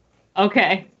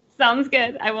 Okay. Sounds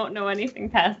good. I won't know anything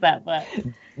past that, but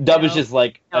dub is just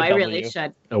like no, I really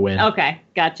should. A win. Okay,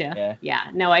 gotcha. Yeah.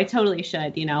 No, I totally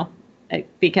should,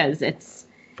 because it's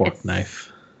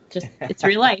knife. It's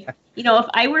real life. If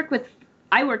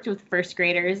I worked with first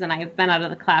graders, and I've been out of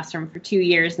the classroom for 2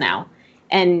 years now,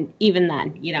 and even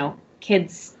then,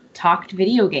 kids talked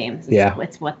video games.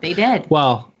 It's what they did.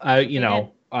 Well,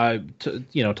 talking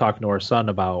to our son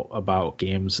about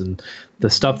games and the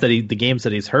stuff the games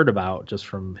that he's heard about just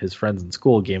from his friends in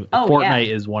school. Fortnite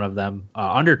is one of them.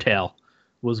 Undertale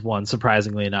was one,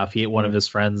 surprisingly enough. One of his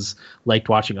friends liked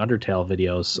watching Undertale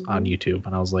videos on YouTube,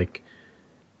 and I was like,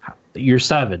 "You're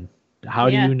 7. How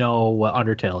do you know what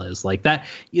Undertale is?" Like that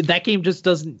game just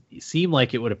doesn't seem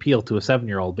like it would appeal to a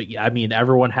 7-year-old. But I mean,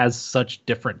 everyone has such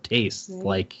different tastes.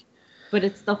 But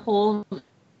it's the whole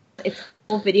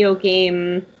video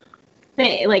game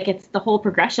thing. Like, it's the whole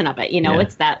progression of it.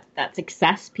 It's that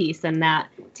success piece and that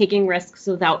taking risks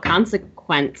without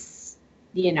consequence.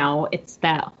 It's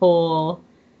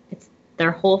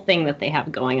their whole thing that they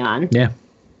have going on. Yeah,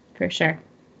 for sure.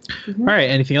 All right.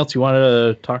 Anything else you wanted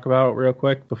to talk about real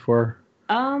quick before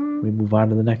we move on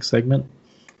to the next segment?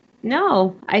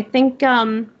 No, I think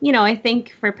I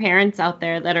think for parents out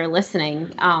there that are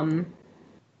listening,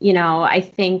 I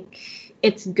think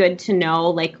it's good to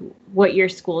know like what your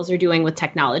schools are doing with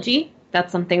technology.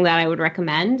 That's something that I would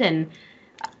recommend. And,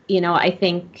 I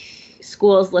think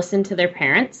schools listen to their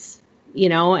parents,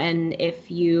 and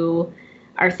if you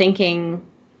are thinking,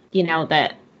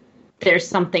 that there's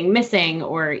something missing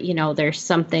or, there's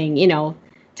something,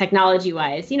 technology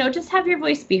wise, just have your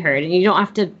voice be heard, and you don't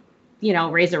have to,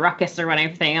 raise a ruckus or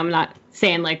whatever. I'm not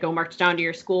saying like go march down to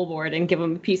your school board and give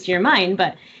them a piece of your mind,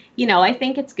 but I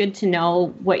think it's good to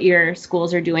know what your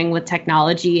schools are doing with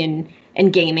technology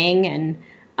and gaming and,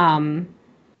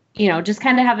 just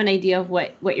kind of have an idea of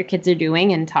what your kids are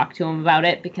doing and talk to them about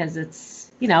it, because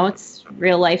it's, it's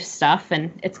real life stuff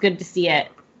and it's good to see it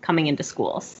coming into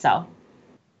schools. So,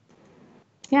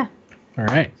 yeah. All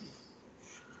right.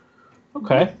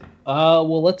 Okay.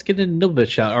 Well, let's get into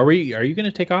Nilbit. Are you going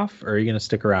to take off, or are you going to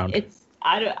stick around?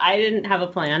 I didn't have a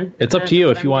plan. It's up to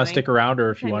you if you want to stick around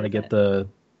or if you want to get the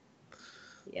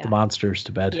monsters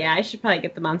to bed. Yeah, I should probably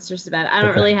get the monsters to bed. I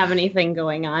don't really have anything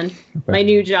going on. Okay. My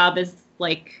new job is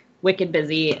like wicked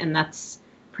busy, and that's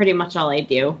pretty much all I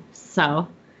do. So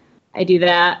I do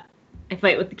that. I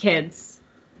fight with the kids.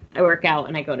 I work out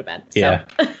and I go to bed. So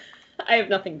I have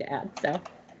nothing to add.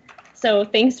 So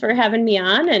thanks for having me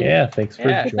on. And Yeah, thanks for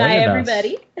joining goodbye, us.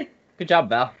 everybody. Good job,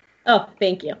 Val. Oh,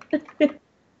 thank you.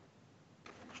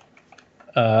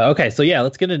 Okay, so yeah,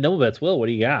 let's get into Nibblebits. Will, what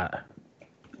do you got?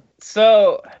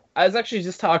 So I was actually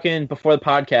just talking before the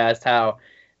podcast how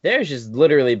there's just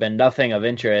literally been nothing of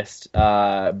interest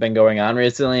been going on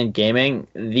recently in gaming.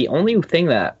 The only thing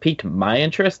that piqued my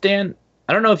interest, Dan,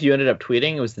 I don't know if you ended up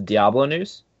tweeting, it was the Diablo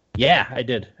news. Yeah, I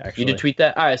did, actually. You did tweet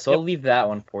that? All right, so Yep. I'll leave that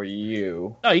one for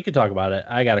you. Oh, you can talk about it.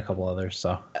 I got a couple others,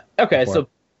 so. Okay, Go for so it.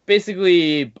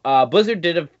 basically, Blizzard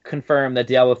did confirm that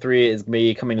Diablo 3 is going to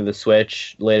be coming to the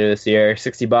Switch later this year.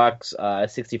 $60,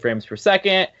 60 frames per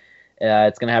second.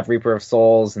 It's going to have Reaper of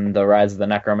Souls and the Rise of the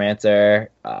Necromancer.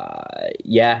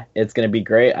 Yeah, it's going to be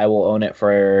great. I will own it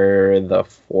for the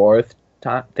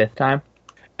fifth time.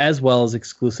 As well as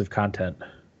exclusive content.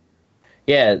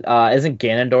 Yeah, isn't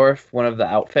Ganondorf one of the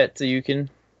outfits that you can...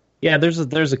 Yeah, there's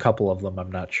a couple of them.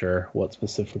 I'm not sure what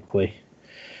specifically.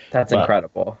 That's Well,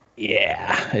 incredible.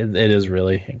 Yeah, it is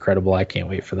really incredible. I can't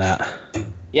wait for that.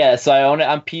 Yeah, so I own it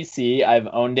on PC. I've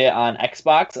owned it on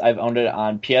Xbox. I've owned it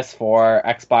on PS4,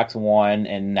 Xbox One,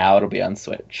 and now it'll be on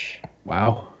Switch.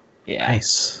 Wow. Yeah,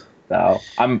 Nice. so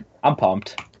I'm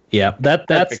pumped. Yeah, that's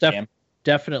Perfect game.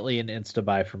 definitely an insta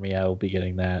buy for me. I will be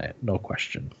getting that, no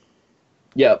question.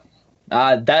 Yep.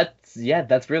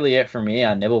 That's really it for me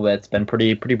on Nibblebit. It's been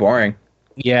pretty boring.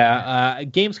 Yeah,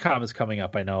 Gamescom is coming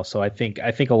up, I know, so I think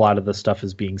a lot of the stuff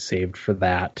is being saved for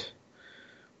that,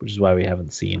 which is why we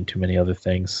haven't seen too many other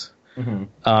things.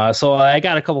 Mm-hmm. So I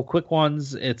got a couple quick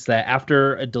ones. It's that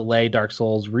after a delay, Dark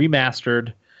Souls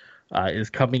Remastered is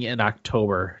coming in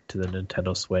October to the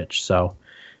Nintendo Switch. So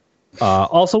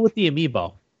also with the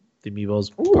Amiibo. The Amiibo's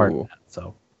part of that,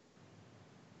 so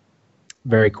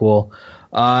very cool.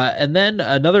 And then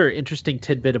another interesting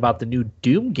tidbit about the new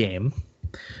Doom game.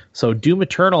 So Doom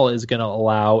Eternal is going to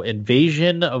allow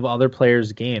invasion of other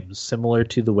players' games, similar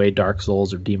to the way Dark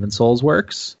Souls or Demon Souls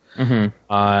works.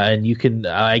 Mm-hmm. And you can,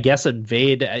 I guess,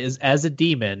 invade as a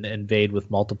demon, invade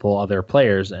with multiple other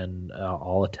players, and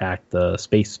all attack the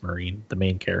Space Marine, the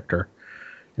main character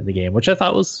in the game, which I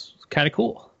thought was kind of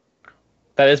cool.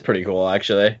 That is pretty cool,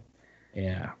 actually.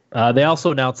 Yeah. They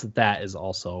also announced that is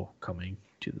also coming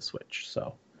to the Switch,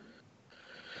 so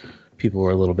people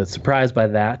were a little bit surprised by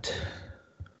that,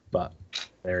 but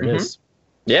there it is.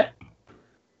 Yeah.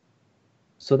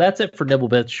 So that's it for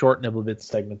Nibblebits, short Nibblebits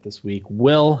segment this week.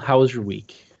 Will, how was your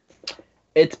week?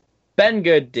 It's been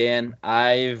good, Dan.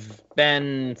 I've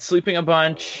been sleeping a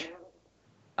bunch,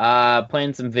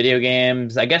 playing some video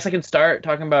games. I guess I can start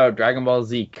talking about Dragon Ball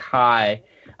Z Kai.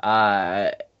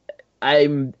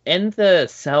 I'm in the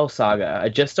Cell Saga. I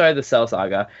just started the Cell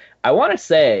Saga. I want to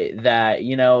say that,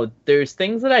 there's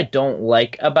things that I don't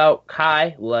like about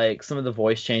Kai, like some of the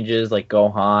voice changes, like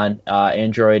Gohan,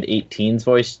 Android 18's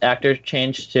voice actor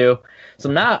changed too. So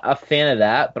I'm not a fan of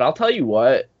that, but I'll tell you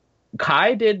what,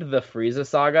 Kai did the Frieza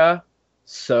Saga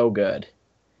so good.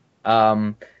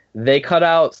 They cut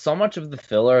out so much of the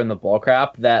filler and the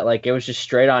bullcrap that it was just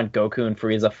straight on Goku and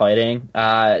Frieza fighting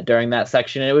during that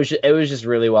section. It was just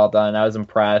really well done. I was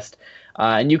impressed.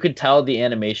 And you could tell the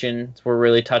animations were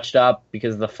really touched up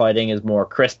because the fighting is more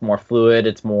crisp, more fluid.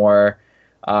 It's more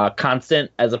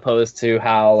constant as opposed to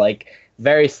how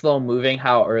very slow moving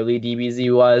how early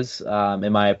DBZ was,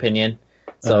 in my opinion.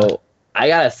 So I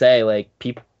gotta say,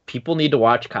 people need to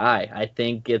watch Kai. I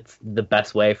think it's the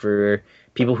best way for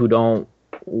people who don't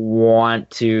want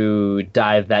to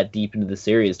dive that deep into the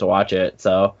series to watch it.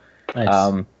 So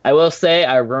Nice. I will say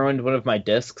I ruined one of my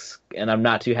discs, and I'm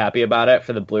not too happy about it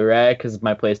for the Blu-ray because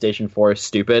my PlayStation 4 is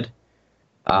stupid.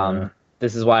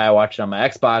 This is why I watched it on my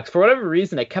Xbox. For whatever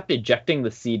reason, it kept ejecting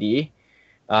the CD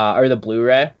or the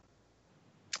Blu-ray,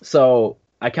 so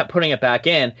I kept putting it back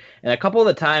in. And a couple of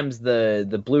the times,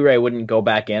 the Blu-ray wouldn't go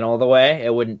back in all the way;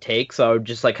 it wouldn't take. So I would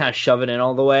just kind of shove it in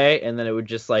all the way, and then it would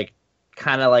just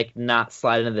kind of not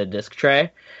slide into the disc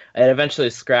tray. It eventually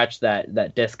scratched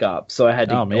that disc up, so I had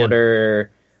to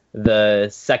order the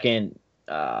second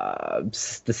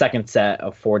set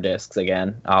of 4 discs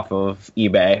again off of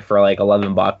eBay for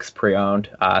 $11 pre-owned.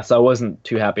 So I wasn't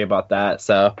too happy about that.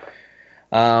 So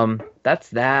that's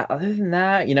that. Other than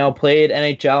that, played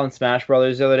NHL and Smash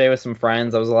Brothers the other day with some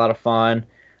friends. That was a lot of fun.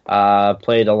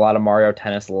 Played a lot of Mario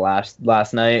Tennis last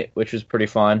night, which was pretty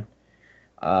fun.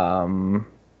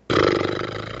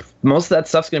 Most of that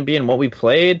stuff's going to be in what we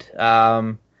played.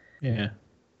 Yeah,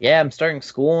 I'm starting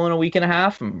school in a week and a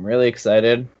half. I'm really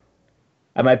excited.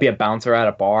 I might be a bouncer at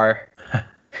a bar.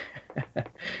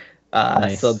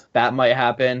 Nice. So that might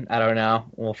happen. I don't know.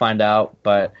 We'll find out.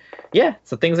 But yeah,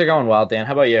 so things are going well, Dan.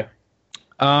 How about you?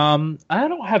 I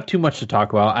don't have too much to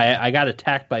talk about. I got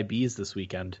attacked by bees this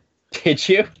weekend. Did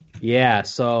you? Yeah,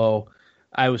 so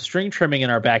I was string trimming in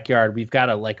our backyard. We've got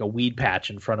a weed patch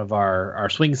in front of our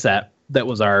swing set that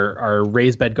was our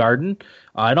raised bed garden,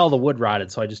 and all the wood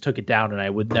rotted. So I just took it down, and I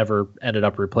would never ended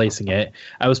up replacing it.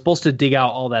 I was supposed to dig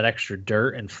out all that extra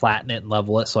dirt and flatten it and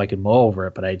level it so I could mow over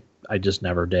it, but I just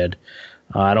never did.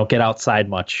 I don't get outside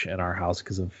much in our house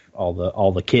because of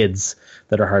all the kids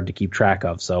that are hard to keep track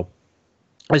of. So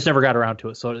I just never got around to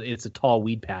it. So it's a tall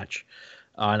weed patch,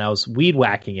 and I was weed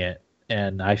whacking it,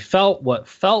 and I felt what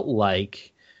felt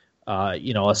like,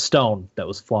 a stone that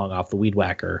was flung off the weed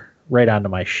whacker right onto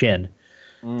my shin.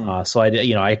 So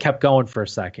I kept going for a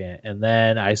second, and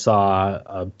then I saw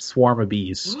a swarm of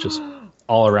bees just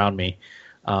all around me.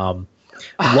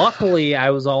 Luckily, I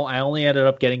only ended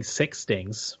up getting 6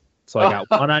 stings, so I got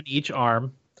 1 on each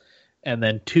arm, and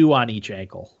then 2 on each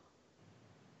ankle.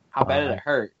 How bad did it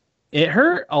hurt? It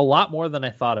hurt a lot more than I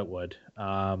thought it would.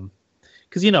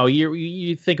 Because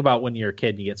you think about when you're a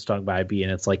kid and you get stung by a bee,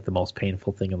 and it's like the most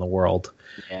painful thing in the world.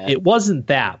 Yeah. It wasn't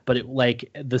that, but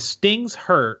the stings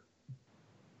hurt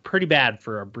pretty bad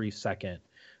for a brief second,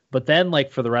 but then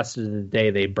for the rest of the day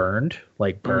they burned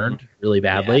really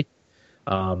badly.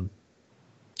 Yeah.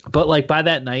 But by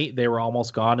that night they were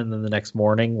almost gone, and then the next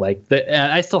morning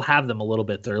I still have them a little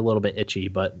bit. They're a little bit itchy,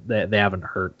 but they haven't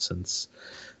hurt since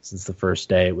the first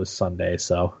day. It was Sunday.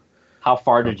 So how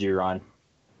far did you run?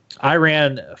 I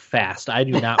ran fast. I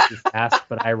do not move fast,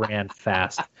 but I ran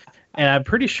fast. And I'm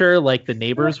pretty sure the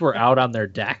neighbors were out on their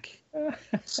deck.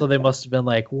 So they must have been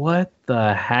like, what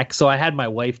the heck? So I had my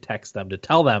wife text them to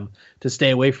tell them to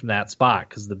stay away from that spot,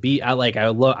 because the bee, I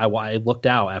looked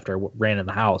out after I ran in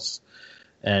the house,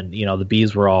 and the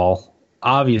bees were all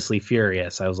obviously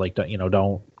furious. I was like,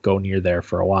 don't go near there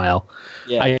for a while.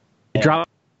 Yeah. I dropped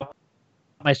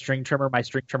my string trimmer. My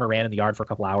string trimmer ran in the yard for a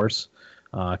couple hours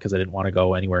because I didn't want to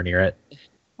go anywhere near it.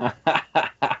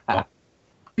 So,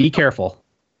 be careful.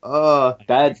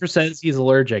 Doctor says he's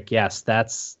allergic. Yes,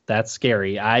 that's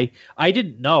scary. I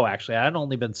didn't know, actually. I had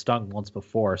only been stung once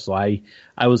before, so I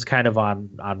was kind of on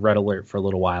red alert for a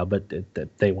little while, but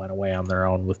they went away on their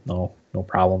own with no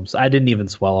problems. I didn't even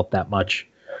swell up that much.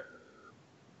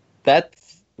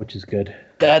 Which is good.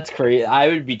 That's crazy. I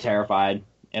would be terrified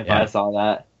if I saw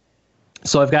that.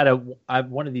 So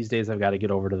one of these days I've got to get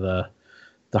over to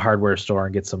the hardware store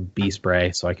and get some bee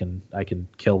spray so I can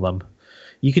kill them.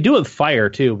 You could do it with fire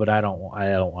too, but I don't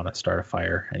want to start a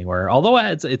fire anywhere. Although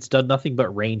it's done nothing but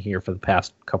rain here for the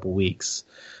past couple weeks,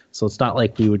 so it's not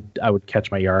like I would catch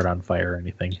my yard on fire or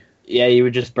anything. Yeah, you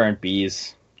would just burn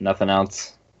bees, nothing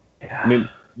else. Yeah. I mean,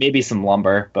 maybe some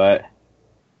lumber, but.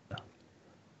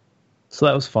 So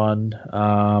that was fun.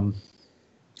 I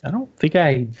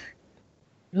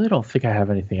really don't think I have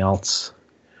anything else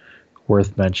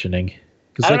worth mentioning,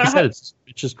 because like I said, it's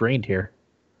just rained here.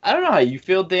 I don't know how you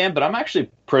feel, Dan, but I'm actually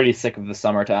pretty sick of the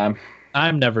summertime.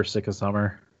 I'm never sick of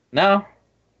summer. No.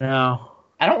 I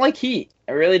don't like heat.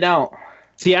 I really don't.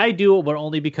 See, I do, but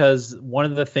only because one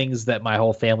of the things that my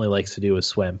whole family likes to do is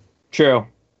swim. True.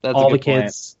 That's all a good the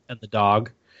kids point. And the dog.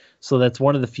 So that's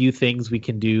one of the few things we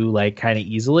can do kind of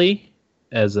easily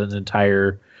as an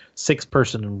entire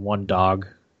 6-person and 1 dog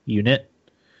unit.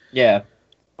 Yeah.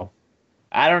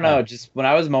 I don't know. Just when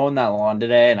I was mowing that lawn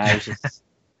today, and I was just.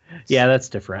 Yeah, that's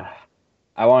different.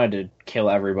 I wanted to kill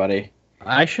everybody.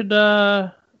 I should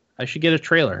get a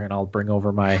trailer, and I'll bring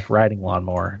over my riding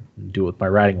lawnmower and do it with my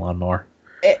riding lawnmower.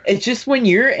 It's just when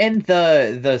you're in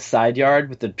the side yard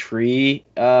with the tree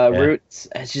roots,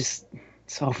 it's just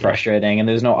so frustrating, and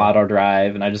there's no auto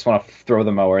drive, and I just want to throw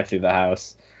the mower through the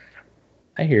house.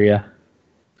 I hear you.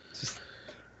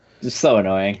 Just so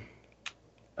annoying.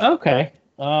 Okay.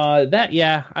 I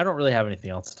don't really have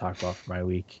anything else to talk about for my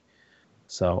week.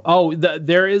 So,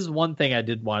 there is one thing I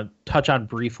did want to touch on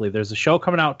briefly. There's a show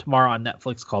coming out tomorrow on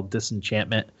Netflix called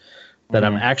Disenchantment that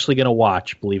I'm actually going to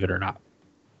watch, believe it or not.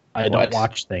 I don't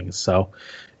watch things. So,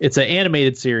 it's an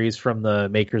animated series from the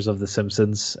makers of The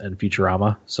Simpsons and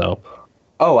Futurama. So,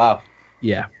 oh wow,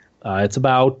 yeah, it's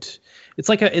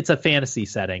a fantasy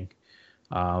setting.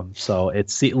 So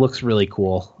it looks really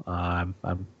cool. I'm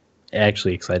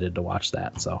actually excited to watch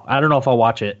that. So I don't know if I'll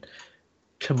watch it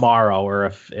tomorrow or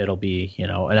if it'll be,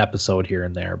 an episode here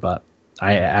and there, but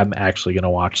I am actually going to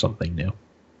watch something new.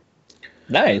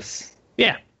 Nice.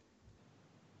 Yeah.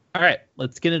 All right,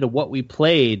 let's get into what we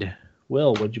played.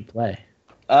 Will, what'd you play?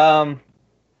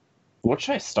 What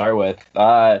should I start with?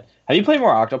 Have you played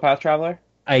more Octopath Traveler?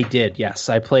 I did, yes.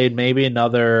 I played maybe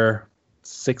another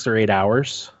 6 or 8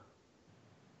 hours.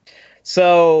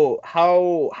 So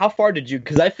how far did you?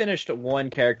 Because I finished one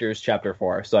character's chapter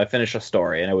 4, so I finished a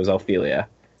story, and it was Ophelia.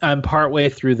 I'm partway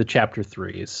through the chapter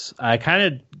 3s. I kind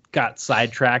of got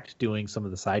sidetracked doing some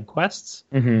of the side quests.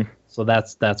 Mm-hmm. So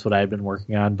that's what I've been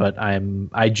working on, but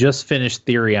I just finished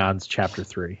Therion's chapter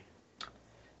 3.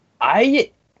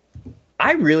 I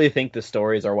really think the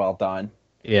stories are well done.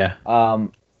 Yeah.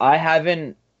 I've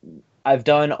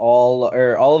done all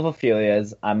of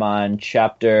Ophelia's. I'm on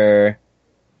chapter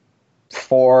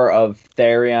 4 of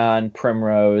Therion,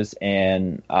 Primrose,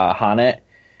 and Honnet.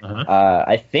 Uh-huh.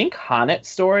 I think Honnet's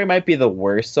story might be the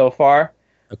worst so far.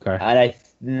 Okay. And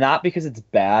not because it's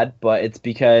bad, but it's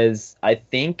because I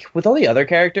think with all the other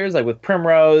characters, like with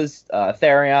Primrose,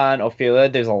 Therion, Ophelia,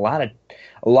 there's a lot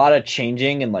of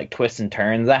changing and like twists and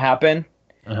turns that happen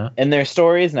in their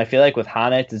stories. And I feel like with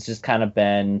Honnet, it's just kind of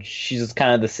she's just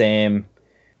kind of the same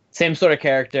sort of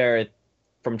character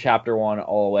from chapter 1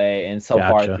 all the way, and so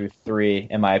far through 3,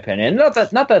 in my opinion. Not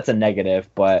that that's a negative,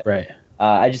 but right.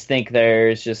 I just think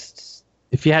there's just,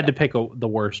 if you had to pick the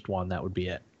worst one, that would be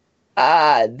it.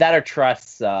 That or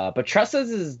Tressa, but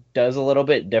Tressa's does a little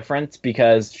bit different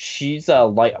because she's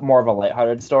more of a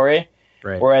lighthearted story,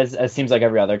 right? Whereas it seems like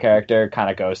every other character kind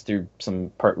of goes through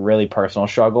some really personal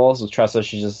struggles. With Tressa,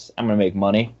 she's just, I'm gonna make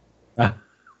money.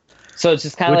 So it's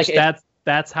just kind of like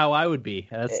that's how I would be.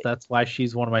 That's why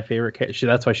she's one of my favorite.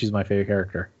 That's why she's my favorite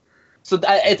character. So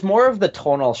it's more of the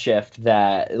tonal shift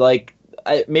that like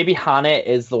maybe Honnet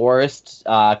is the worst.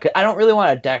 I don't really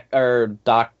want to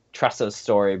dock Tressa's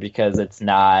story because it's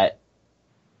not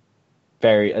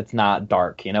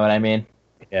dark, you know what I mean?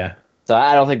 Yeah. So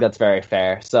I don't think that's very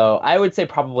fair. So I would say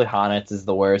probably Honnet's is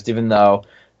the worst, even though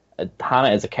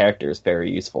Honnet as a character is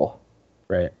very useful.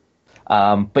 Right.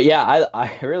 But yeah,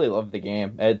 I really love the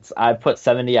game. I put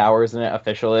 70 hours in it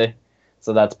officially,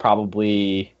 so that's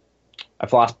probably,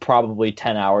 I've lost probably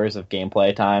 10 hours of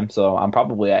gameplay time, so I'm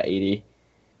probably at 80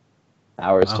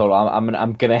 hours total.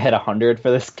 I'm gonna hit 100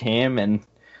 for this game, and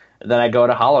then I go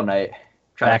to Hollow Knight,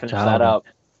 try to finish that up.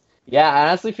 Yeah, I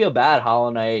honestly feel bad. Hollow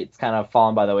Knight's kind of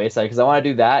fallen by the wayside because I want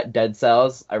to do that. Dead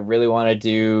Cells. I really want to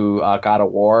do God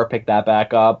of War. Pick that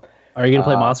back up. Are you gonna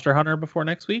play Monster Hunter before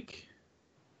next week?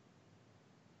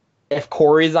 If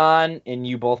Corey's on and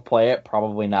you both play it,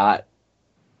 probably not.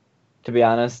 To be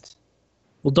honest.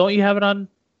 Well, don't you have it on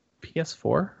PS4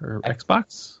 or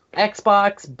Xbox?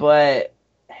 Xbox, but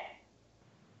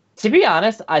to be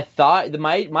honest, I thought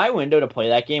my window to play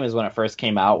that game is when it first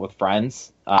came out with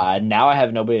friends. Now I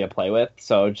have nobody to play with,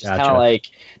 so just kind of like,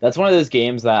 that's one of those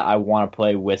games that I want to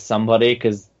play with somebody,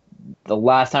 because the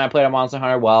last time I played a Monster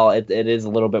Hunter, well, it is a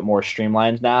little bit more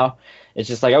streamlined now. It's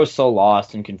just like I was so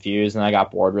lost and confused, and I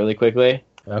got bored really quickly.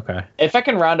 Okay. If I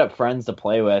can round up friends to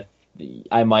play with,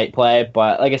 I might play,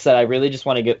 but like I said, I really just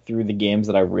want to get through the games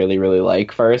that I really, really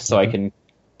like first, so I can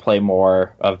play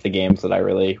more of the games that I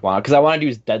really want. Because I want to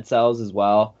do Dead Cells as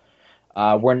well.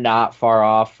 We're not far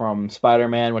off from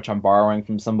Spider-Man, which I'm borrowing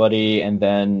from somebody, and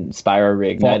then Spyro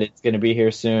Reignited is going to be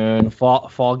here soon.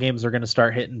 Fall games are going to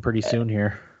start hitting pretty soon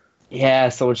here. Yeah,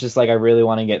 so it's just like I really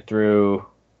want to get through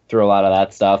a lot of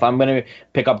that stuff. I'm going to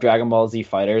pick up Dragon Ball Z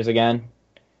Fighters again.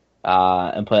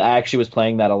 And play. I actually was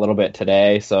playing that a little bit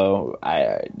today, so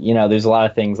there's a lot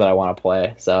of things that I want to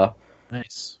play. So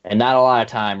nice, and not a lot of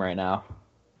time right now.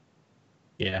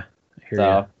 Yeah, I hear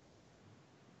ya.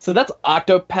 So that's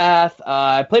Octopath.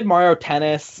 I played Mario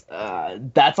Tennis.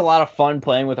 That's a lot of fun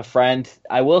playing with a friend.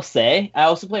 I will say, I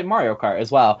also played Mario Kart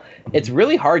as well. It's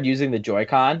really hard using the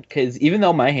Joy-Con because even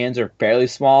though my hands are fairly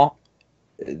small,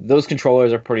 those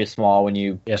controllers are pretty small when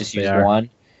you just use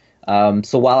one.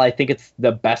 So while I think it's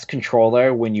the best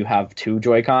controller when you have two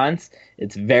Joy-Cons,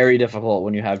 it's very difficult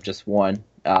when you have just one.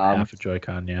 Half a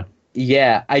Joy-Con, yeah.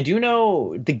 Yeah, I do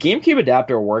know the GameCube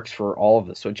adapter works for all of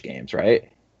the Switch games,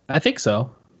 right? I think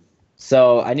so.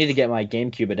 So I need to get my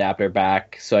GameCube adapter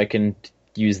back so I can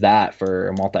use that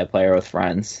for multiplayer with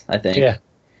friends, I think. Yeah.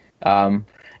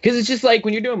 Because it's just like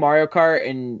when you're doing Mario Kart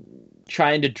and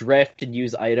trying to drift and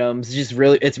use items, it's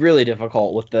really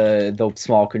difficult with the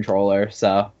small controller.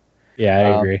 So yeah,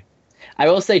 I agree. I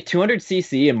will say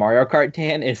 200cc in Mario Kart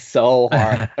 10 is so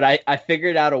hard, but I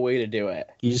figured out a way to do it.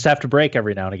 You just have to brake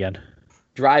every now and again.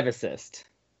 Drive assist.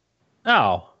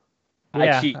 Oh.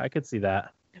 Yeah, I cheat. I could see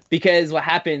that. Because what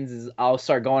happens is I'll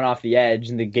start going off the edge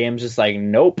and the game's just like,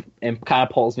 nope, and kind of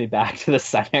pulls me back to the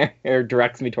center or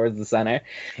directs me towards the center.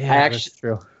 Yeah, that's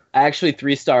true. I actually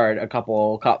 3-starred a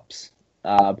couple cups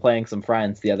playing some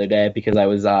friends the other day because I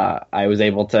was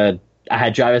able to, I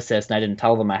had drive assist and I didn't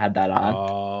tell them I had that on.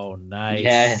 Oh, nice.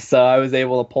 Yeah, so I was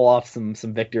able to pull off some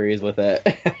victories with it.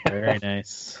 Very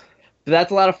nice. So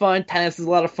that's a lot of fun. Tennis is a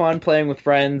lot of fun playing with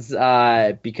friends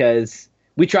because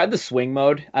we tried the swing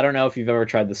mode. I don't know if you've ever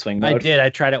tried the swing mode. I did. I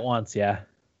tried it once, yeah.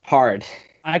 Hard.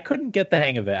 I couldn't get the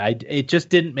hang of it. It just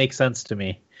didn't make sense to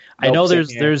me. I Nope, know same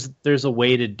here. there's a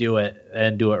way to do it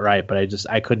and do it right, but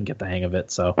I couldn't get the hang of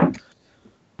it. So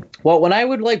Well, when I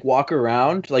would like walk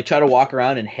around, like try to walk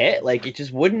around and hit, like it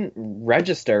just wouldn't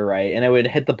register right, and I would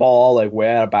hit the ball like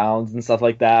way out of bounds and stuff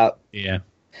like that. yeah,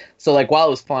 So like while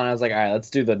it was fun, I was like, all right, let's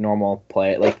do the normal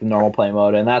play, like the normal play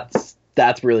mode, and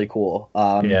that's really cool.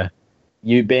 yeah,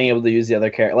 You being able to use the other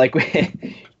character, like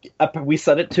we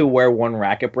set it to where one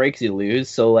racket breaks, you lose.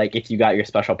 So like if you got your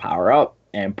special power up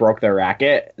and broke their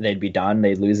racket, they'd be done.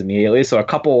 They'd lose immediately. So a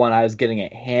couple when I was getting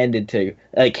it handed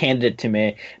it to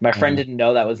me, my friend didn't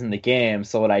know that was in the game.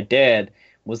 So what I did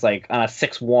was like on a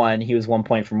 6-1, he was 1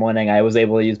 point from winning. I was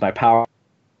able to use my power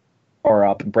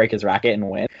up and break his racket and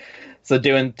win. So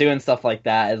doing stuff like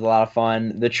that is a lot of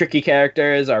fun. The tricky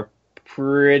characters are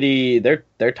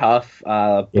they're tough.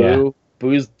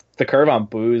 Boo's the curve on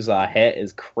Boo's hit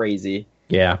is crazy.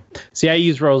 yeah. See, I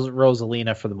use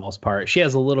Rosalina for the most part. She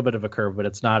has a little bit of a curve, but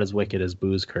it's not as wicked as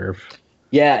Boo's curve.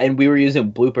 Yeah, and we were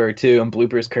using Blooper too, and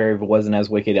Blooper's curve wasn't as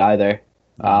wicked either.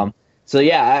 So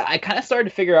yeah, I kind of started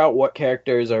to figure out what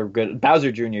characters are good.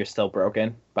 Bowser Jr. is still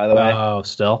broken, by the way. Oh,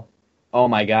 still? Oh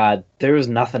my god, there was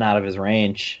nothing out of his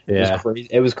range. Yeah. It was crazy.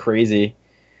 It was crazy.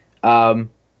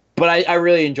 But I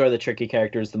really enjoy the tricky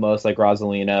characters the most, like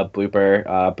Rosalina,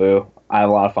 Blooper, Boo. I have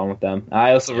a lot of fun with them.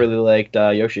 I also really liked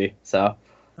Yoshi. So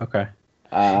Okay.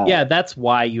 Yeah, that's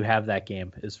why you have that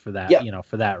game, is for that, Yep.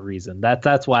 for that reason.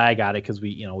 That's why I got it, because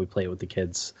we play it with the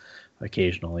kids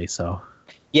occasionally. So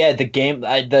yeah, the game,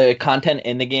 the content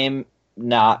in the game,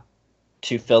 not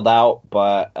too filled out,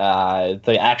 but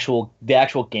the actual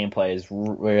gameplay is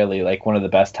really like one of the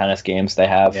best tennis games they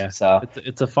have. yeah, So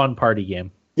it's a fun party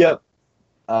game. yep.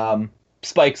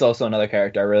 Spike's also another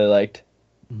character I really liked.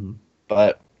 Mhm.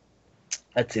 But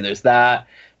let's see, there's that.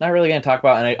 Not really going to talk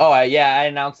about any. I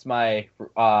announced my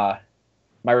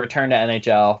my return to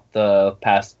NHL the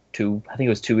past I think it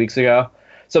was 2 weeks ago.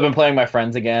 So I've been playing my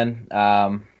friends again.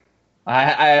 I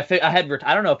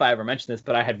don't know if I ever mentioned this,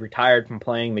 but I had retired from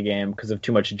playing the game because of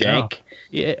too much jank.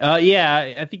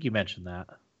 Yeah, I think you mentioned that.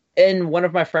 And one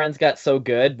of my friends got so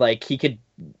good, like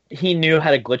he knew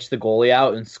how to glitch the goalie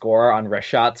out and score on wrist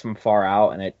shots from far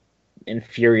out, and it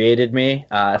infuriated me.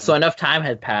 So enough time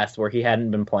had passed where he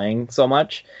hadn't been playing so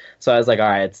much. So I was like, all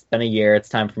right, it's been a year. It's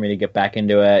time for me to get back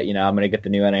into it. I'm going to get the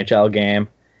new NHL game.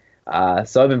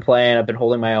 So I've been playing. I've been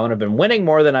holding my own. I've been winning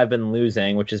more than I've been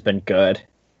losing, which has been good.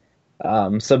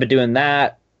 So I've been doing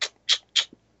that.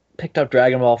 Picked up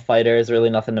Dragon Ball FighterZ. Really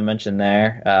nothing to mention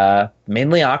there.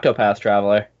 Mainly Octopath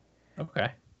Traveler.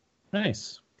 Okay,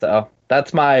 nice. So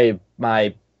that's my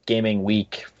gaming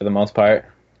week for the most part.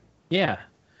 Yeah.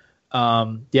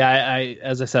 I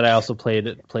as I said, I also played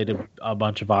a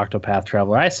bunch of Octopath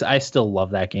Traveler. I still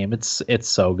love that game. It's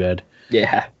so good.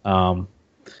 Yeah.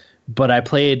 But I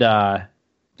played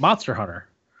Monster Hunter.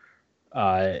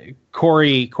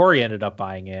 Corey ended up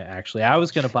buying it. Actually, I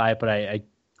was going to buy it, but I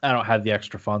don't have the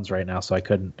extra funds right now, so I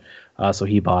couldn't. So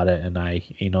he bought it, and I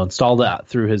installed it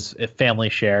through his family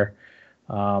share.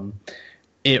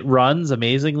 It runs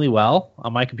amazingly well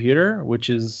on my computer, which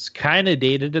is kind of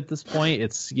dated at this point.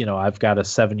 It's, I've got a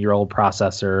 7-year-old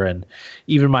processor, and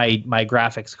even my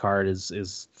graphics card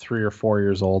is 3 or 4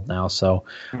 years old now. So,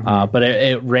 but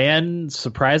it ran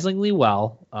surprisingly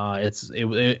well. It's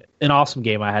an awesome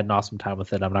game. I had an awesome time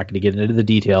with it. I'm not going to get into the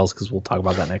details because we'll talk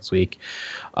about that next week.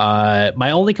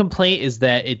 My only complaint is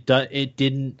that it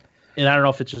didn't. And I don't know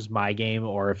if it's just my game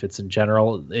or if it's in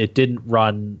general. It didn't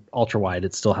run ultra wide.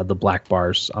 It still had the black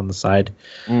bars on the side.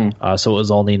 So it was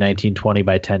only 1920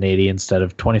 by 1080 instead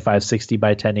of 2560 by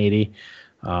 1080.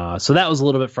 So that was a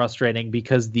little bit frustrating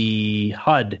because the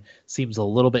HUD seems a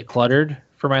little bit cluttered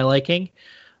for my liking.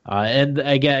 And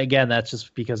again, that's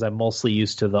just because I'm mostly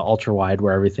used to the ultra wide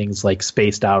where everything's like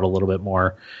spaced out a little bit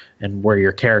more, and where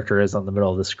your character is on the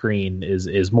middle of the screen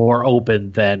is more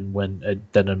open than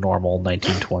a normal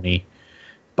 1920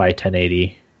 by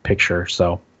 1080 picture.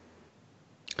 So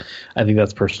I think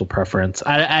that's personal preference.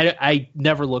 I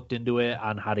never looked into it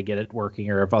on how to get it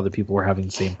working, or if other people were having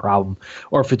the same problem,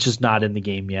 or if it's just not in the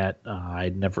game yet.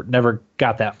 I never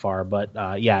got that far,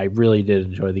 but yeah, I really did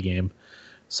enjoy the game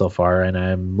so far, and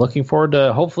I'm looking forward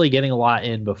to hopefully getting a lot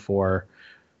in before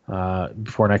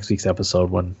next week's episode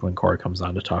when Corey comes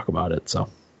on to talk about it. So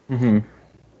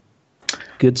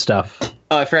good stuff.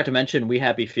 Oh, I forgot to mention We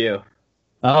Happy Few.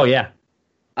 Oh yeah.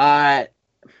 I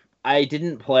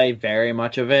didn't play very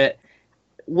much of it.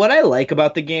 What I like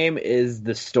about the game is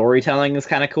the storytelling is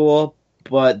kind of cool,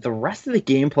 but the rest of the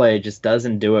gameplay just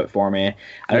doesn't do it for me.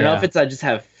 I don't know if it's I just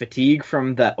have fatigue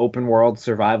from the open world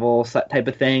survival type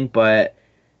of thing, but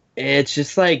it's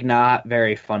just like not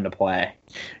very fun to play.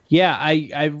 Yeah,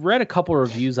 I read a couple of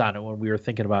reviews on it when we were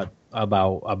thinking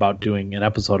about doing an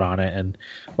episode on it, and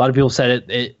a lot of people said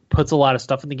it puts a lot of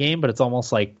stuff in the game, but it's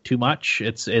almost like too much.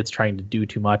 It's trying to do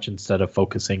too much instead of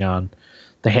focusing on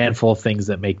the handful of things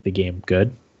that make the game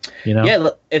good. You know? Yeah,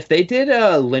 if they did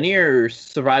a linear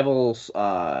survival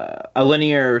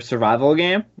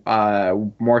game,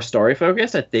 more story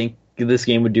focused, I think this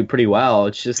game would do pretty well.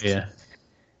 It's just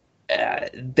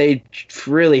they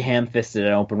really ham-fisted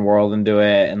an open world into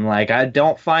it, and like I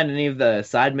don't find any of the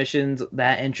side missions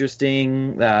that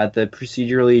interesting. The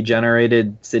procedurally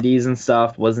generated cities and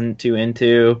stuff wasn't too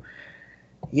into.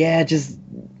 Yeah, just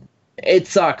it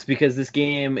sucks because this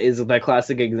game is the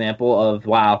classic example of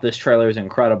wow, this trailer is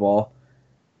incredible,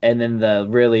 and then the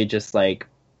really just like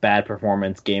bad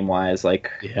performance game wise. Like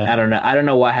I don't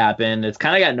know what happened. It's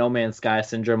kind of got No Man's Sky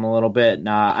syndrome a little bit.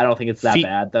 Nah, I don't think it's that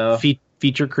bad though.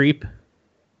 Feature creep.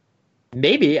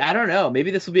 Maybe, I don't know.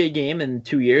 Maybe this will be a game in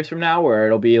 2 years from now where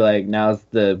it'll be like now's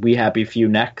the We Happy Few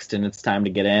next, and it's time to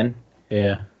get in.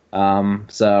 Yeah.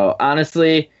 So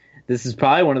honestly, this is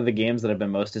probably one of the games that I've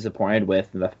been most disappointed with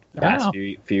in the past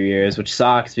few years, which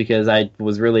sucks because I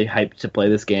was really hyped to play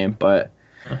this game, but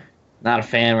not a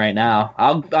fan right now.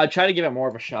 I'll try to give it more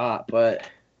of a shot, but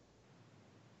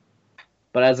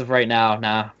as of right now,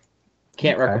 nah,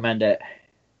 can't recommend it.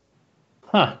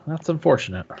 Huh? That's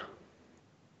unfortunate.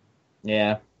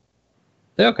 Yeah.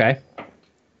 Okay.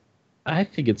 I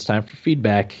think it's time for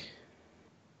feedback.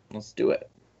 Let's do it.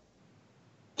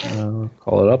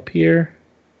 Call it up here.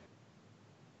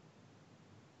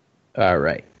 All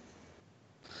right.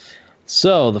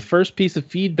 So the first piece of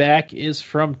feedback is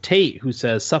from Tate, who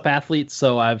says, "Sup athletes,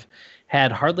 so I've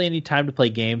had hardly any time to play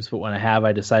games, but when I have,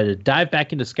 I decided to dive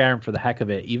back into Skyrim for the heck of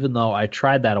it, even though I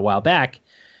tried that a while back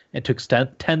and took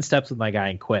 10 steps with my guy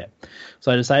and quit. So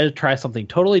I decided to try something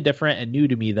totally different and new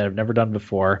to me that I've never done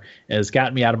before. It has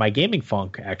gotten me out of my gaming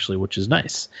funk, actually, which is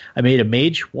nice. I made a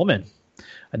mage woman.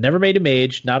 I never made a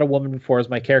mage, not a woman before as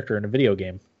my character in a video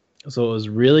game. So it was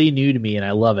really new to me, and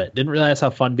I love it. Didn't realize how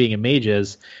fun being a mage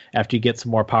is after you get some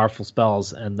more powerful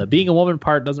spells. And the being a woman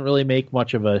part doesn't really make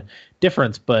much of a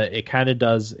difference, but it kind of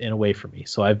does in a way for me.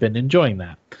 So I've been enjoying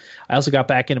that. I also got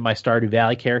back into my Stardew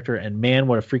Valley character, and man,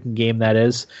 what a freaking game that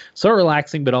is. So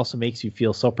relaxing, but also makes you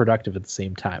feel so productive at the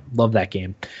same time. Love that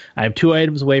game. I am 2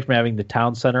 items away from having the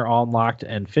town center all unlocked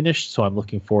and finished, so I'm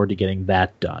looking forward to getting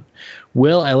that done.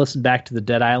 Will, I listened back to the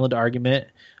Dead Island argument,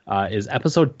 is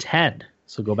episode 10.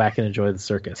 So go back and enjoy the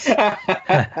circus.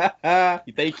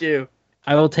 Thank you.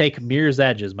 I will take Mirror's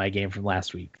Edge as my game from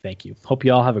last week. Thank you. Hope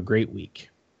you all have a great week.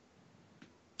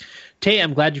 Tate,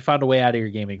 I'm glad you found a way out of your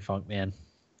gaming funk, man.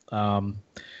 I've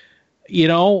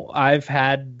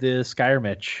had the Skyrim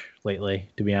itch lately,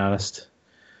 to be honest.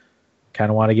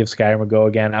 Kind of want to give Skyrim a go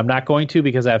again. I'm not going to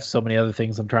because I have so many other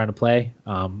things I'm trying to play.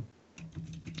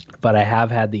 But I have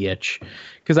had the itch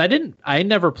because I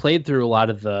never played through a lot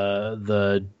of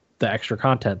the extra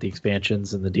content, the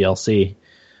expansions and the DLC.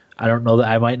 I don't know that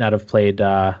I might not have played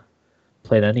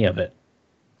any of it.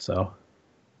 So,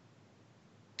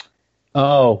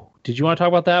 did you want to talk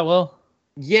about that, Will?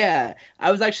 Yeah,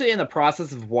 I was actually in the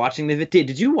process of watching the video.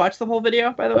 Did you watch the whole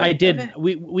video, by the way? I did.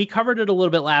 We covered it a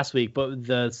little bit last week, but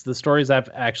the stories I've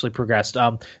actually progressed.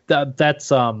 That's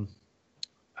stuff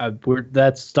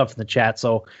in the chat.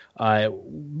 So,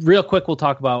 real quick, we'll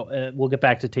talk about. We'll get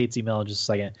back to Tate's email in just a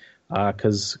second,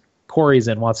 because Corey's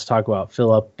in wants to talk about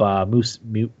Philip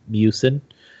Mewson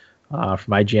from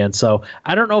IGN. So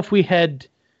I don't know if we had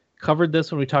covered this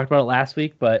when we talked about it last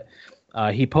week, but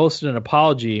he posted an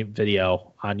apology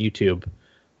video on YouTube,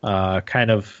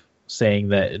 kind of saying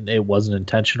that it wasn't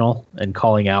intentional and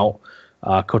calling out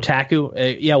Kotaku.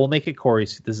 We'll make it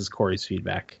Corey's. This is Corey's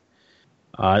feedback.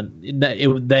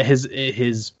 That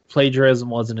his plagiarism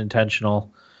wasn't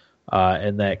intentional.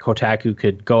 And that Kotaku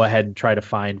could go ahead and try to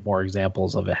find more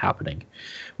examples of it happening,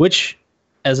 which,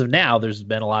 as of now, there's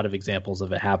been a lot of examples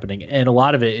of it happening, and a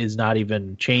lot of it is not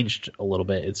even changed a little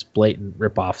bit. It's blatant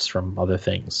ripoffs from other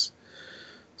things.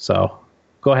 So,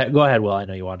 go ahead, Will. I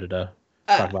know you wanted to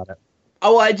talk about it.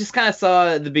 Oh, I just kind of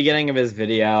saw the beginning of his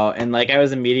video, and like I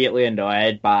was immediately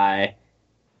annoyed by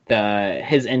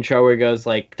his intro where he goes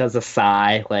like does a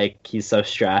sigh like he's so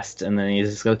stressed, and then he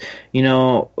just goes,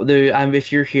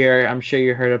 if you're here, I'm sure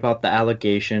you heard about the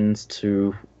allegations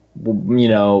to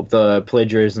the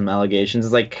plagiarism allegations.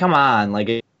 It's like, come on,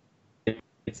 like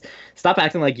stop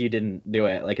acting like you didn't do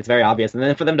it. Like it's very obvious. And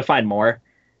then for them to find more,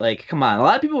 like, come on, a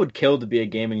lot of people would kill to be a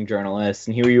gaming journalist,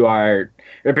 and here you are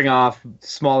ripping off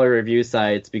smaller review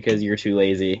sites because you're too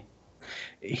lazy.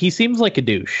 He seems like a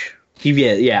douche. He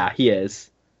is.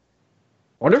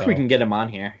 I wonder if we can get him on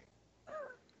here.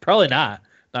 Probably not.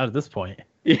 Not at this point.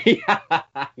 Yeah,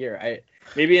 you're right.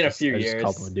 Maybe in a few I years. just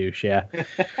called him a douche, yeah.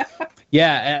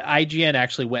 Yeah, IGN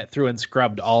actually went through and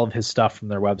scrubbed all of his stuff from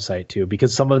their website too,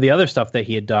 because some of the other stuff that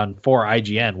he had done for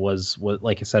IGN was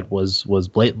like I said, was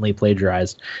blatantly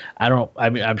plagiarized.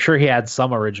 I'm sure he had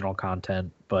some original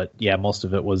content, but yeah, most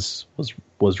of it was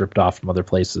ripped off from other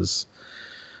places.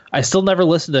 I still never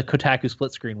listened to Kotaku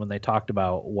Split Screen when they talked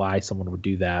about why someone would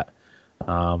do that.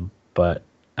 But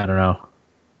I don't know.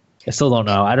 I still don't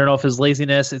know. I don't know if his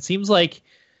laziness. It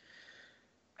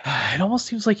almost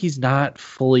seems like he's not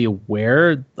fully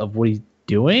aware of what he's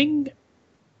doing.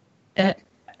 I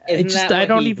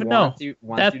don't even know.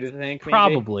 Wants you to think,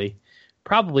 probably,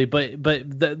 but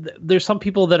there's some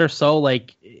people that are so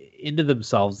like into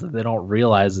themselves that they don't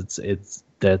realize it's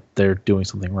that they're doing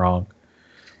something wrong.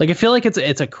 Like I feel like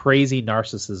it's a crazy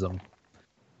narcissism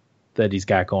that he's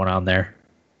got going on there.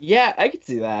 Yeah, I could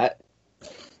see that.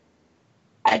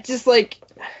 I just like,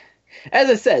 as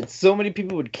I said, so many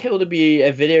people would kill to be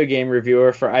a video game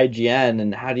reviewer for IGN,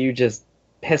 and how do you just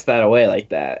piss that away like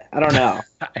that? I don't know.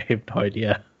 I have no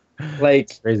idea. Like,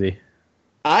 it's crazy.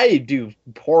 I do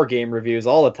poor game reviews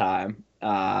all the time.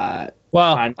 On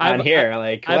here,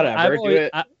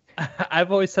 whatever.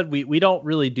 I've always said we don't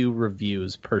really do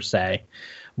reviews per se.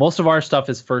 Most of our stuff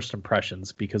is first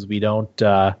impressions because we don't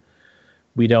because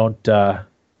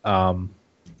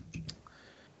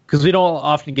we don't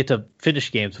often get to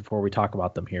finish games before we talk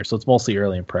about them here. So it's mostly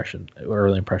early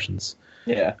impressions.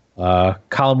 Yeah.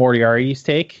 Colin Moriarty's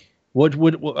take. What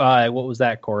was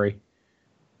that, Corey?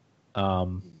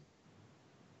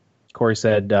 Corey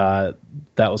said that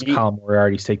was Colin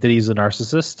Moriarty's take, that he's a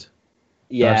narcissist.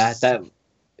 Yeah,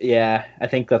 I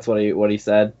think that's what he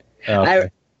said. Oh, okay.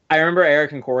 I remember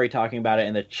Eric and Corey talking about it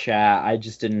in the chat. I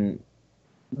just didn't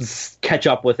catch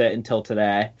up with it until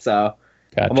today. So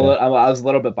gotcha. I was a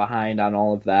little bit behind on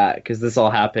all of that because this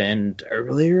all happened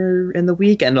earlier in the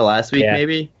week, end of last week,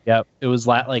 maybe. Yep, it was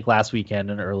like last weekend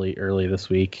and early this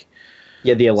week.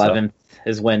 Yeah, the 11th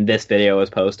is when this video was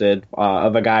posted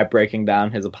of a guy breaking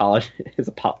down his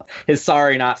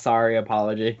sorry not sorry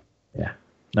apology. Yeah,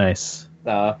 nice.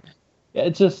 So yeah,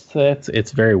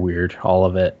 it's very weird, all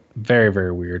of it. Very,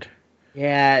 very weird.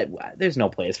 Yeah, there's no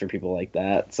place for people like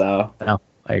that. So no,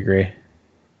 I agree.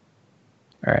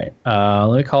 All right,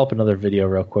 let me call up another video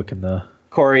real quick.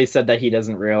 Corey said that he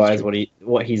doesn't realize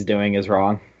what he's doing is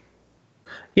wrong.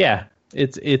 Yeah,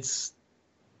 it's.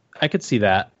 I could see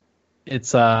that.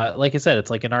 It's like I said, it's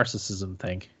like a narcissism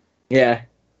thing. Yeah.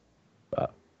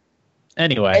 But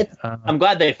anyway, I'm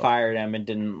glad they fired him and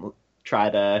didn't try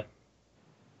to,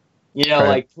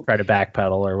 try to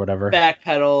backpedal or whatever.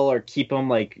 Backpedal or keep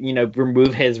him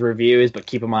remove his reviews but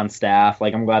keep him on staff.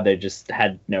 Like, I'm glad they just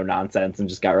had no nonsense and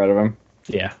just got rid of him.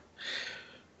 Yeah.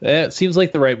 It seems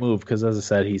like the right move because, as I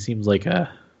said, he seems like a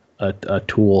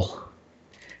tool.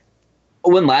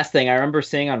 One last thing, I remember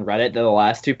seeing on Reddit that the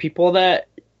last two people that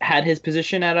had his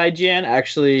position at IGN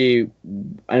actually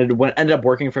ended up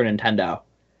working for Nintendo.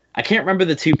 I can't remember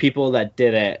the two people that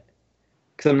did it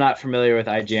because I'm not familiar with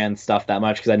IGN stuff that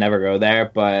much because I never go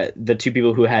there. But the two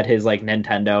people who had his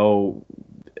Nintendo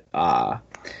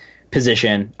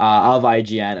position of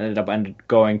IGN ended up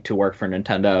going to work for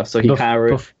Nintendo. So he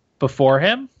kind of before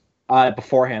him.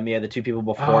 Before him, yeah, the two people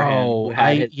before him.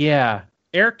 Yeah,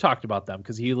 Eric talked about them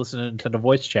because he listened to Nintendo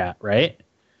Voice Chat, right?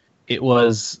 It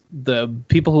was the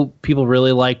people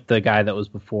really liked the guy that was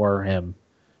before him,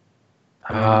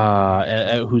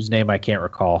 whose name I can't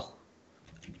recall.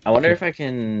 I wonder if I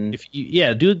can.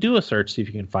 Do a search, see if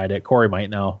you can find it. Corey might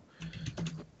know.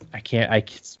 I can't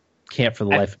for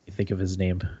the life of me think of his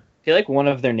name. I feel like one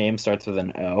of their names starts with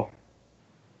an O.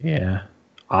 Yeah,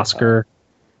 Oscar.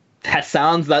 That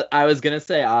sounds that I was gonna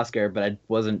say Oscar, but I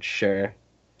wasn't sure.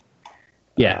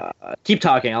 Yeah. Keep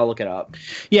talking. I'll look it up.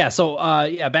 Yeah. So,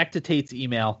 back to Tate's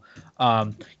email.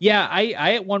 I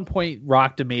at one point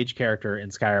rocked a mage character in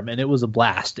Skyrim, and it was a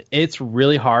blast. It's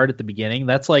really hard at the beginning.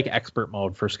 That's like expert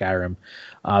mode for Skyrim,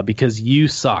 because you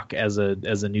suck as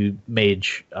a new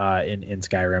mage in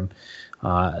Skyrim.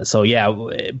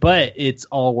 But it's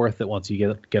all worth it once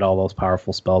you get all those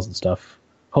powerful spells and stuff.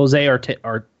 Jose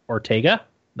Ortega,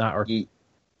 not Ortega.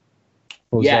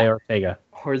 Ortega.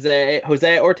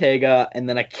 Jose Ortega, and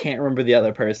then I can't remember the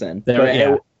other person.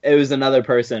 It was another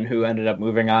person who ended up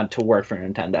moving on to work for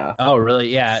Nintendo. Oh, really?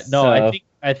 Yeah. No,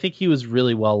 I think he was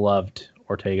really well loved,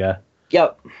 Ortega.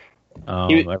 Yep.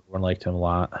 Everyone liked him a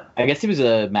lot. I guess he was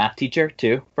a math teacher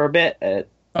too for a bit.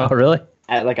 Oh, really?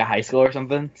 At like a high school or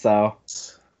something. So.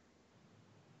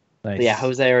 Nice. Yeah,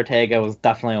 Jose Ortega was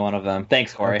definitely one of them.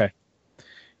 Thanks, Corey. Okay.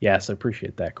 Yes, I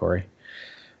appreciate that, Corey.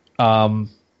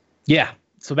 Yeah.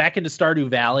 So back into Stardew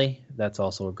Valley. That's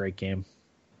also a great game.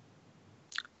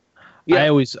 Yeah. I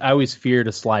always fear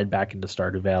to slide back into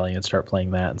Stardew Valley and start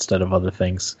playing that instead of other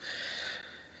things.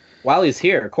 While he's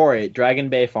here, Corey, Dragon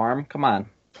Bay Farm, come on.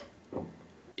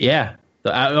 Yeah. The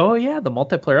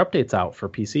multiplayer update's out for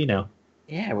PC now.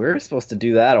 Yeah, we were supposed to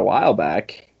do that a while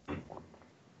back.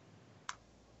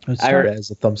 It started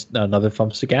as another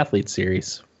Thumbstick Athlete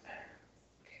series.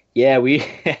 Yeah, we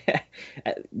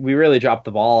really dropped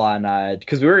the ball on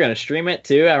because we were going to stream it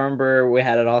too. I remember we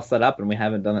had it all set up and we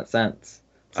haven't done it since.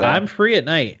 So. I'm free at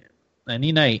night,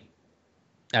 any night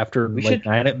after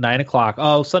 9 o'clock.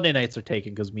 Oh, Sunday nights are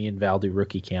taken because me and Val do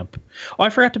rookie camp. Oh, I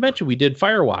forgot to mention we did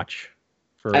Firewatch.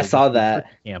 I saw that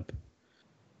camp.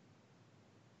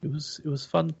 It was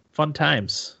fun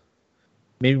times.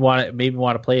 Maybe want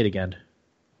to play it again.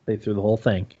 Play through the whole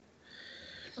thing.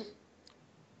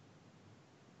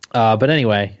 But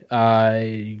anyway,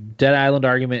 Dead Island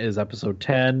Argument is episode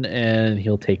 10, and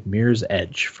he'll take Mirror's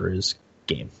Edge for his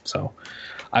game. So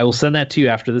I will send that to you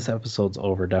after this episode's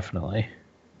over, definitely.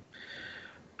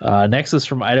 Next is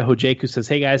from Idaho Jake, who says,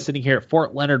 "Hey guys, sitting here at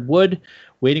Fort Leonard Wood,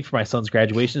 waiting for my son's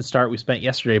graduation to start. We spent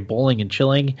yesterday bowling and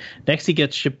chilling. Next, he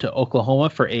gets shipped to Oklahoma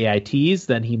for AITs.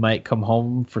 Then he might come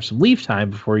home for some leave time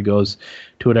before he goes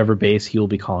to whatever base he will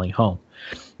be calling home.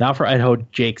 Now for Idaho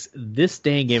Jake's This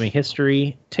Day in Gaming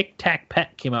History. Tic Tac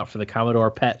Pet came out for the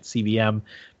Commodore PET CVM.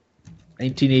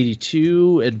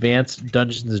 1982, Advanced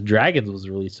Dungeons & Dragons was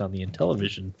released on the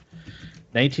Intellivision.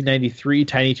 1993,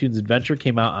 Tiny Toons Adventure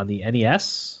came out on the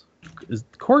NES.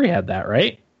 Corey had that,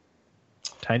 right?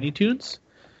 Tiny Toons?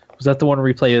 Was that the one where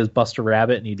you play as Buster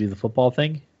Rabbit and you do the football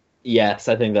thing? Yes,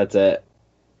 I think that's it.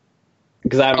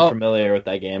 Because I'm familiar with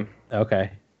that game.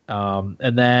 Okay.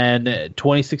 And then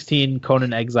 2016,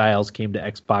 Conan Exiles came to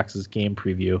Xbox's game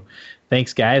preview.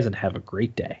 Thanks, guys, and have a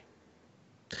great day.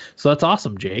 So that's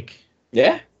awesome, Jake.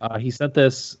 Yeah. He sent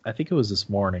this, I think it was this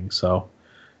morning, so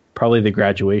probably the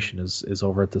graduation is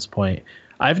over at this point.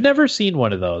 I've never seen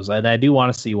one of those, and I do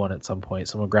want to see one at some point.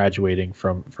 Someone graduating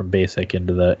from basic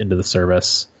into the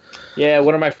service. Yeah,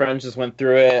 one of my friends just went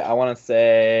through it. I want to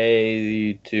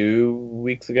say a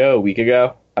week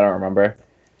ago. I don't remember.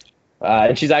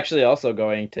 And she's actually also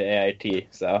going to AIT.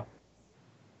 So,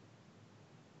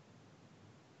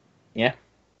 yeah.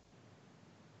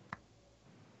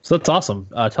 So that's awesome.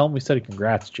 Tell him we said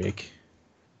congrats, Jake.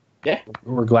 Yeah,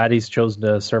 we're glad he's chosen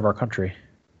to serve our country.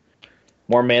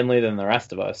 More manly than the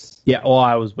rest of us. Yeah, well,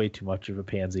 I was way too much of a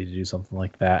pansy to do something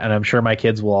like that. And I'm sure my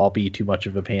kids will all be too much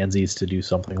of a pansies to do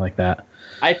something like that.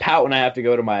 I pout when I have to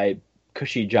go to my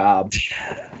cushy job.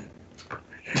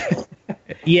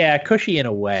 Yeah, cushy in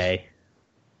a way.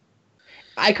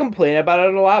 I complain about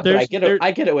it a lot, but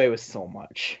I get away with so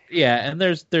much. Yeah, and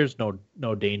there's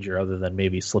no danger other than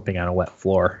maybe slipping on a wet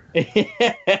floor.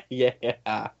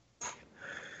 Yeah.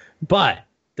 But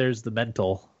there's the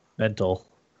mental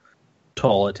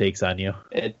toll it takes on you.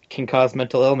 It can cause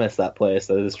mental illness, that place.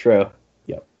 That is true.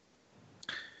 Yep.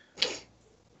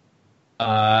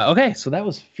 Okay, so that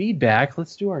was feedback.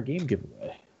 Let's do our game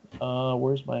giveaway.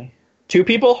 Where's my... 2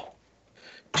 people?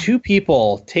 2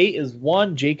 people. Tate is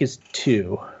 1, Jake is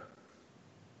 2.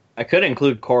 I could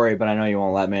include Corey, but I know you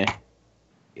won't let me.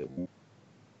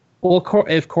 Well,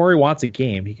 if Corey wants a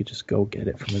game, he could just go get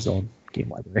it from his own game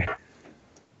library.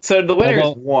 So the winner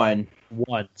is 1.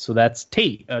 1. So that's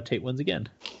Tate. Tate wins again.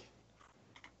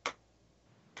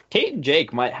 Tate and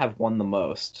Jake might have won the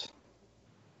most.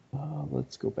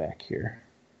 Let's go back here.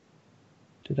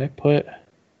 Did I put...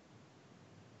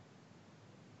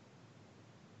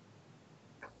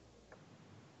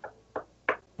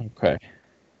 Okay.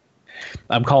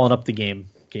 I'm calling up the game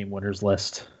winners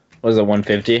list. Was it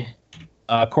 150?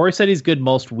 Corey said he's good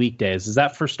most weekdays. Is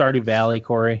that for Stardew Valley,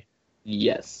 Corey?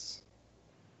 Yes.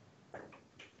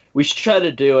 We should try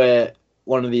to do it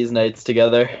one of these nights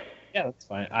together. Yeah, that's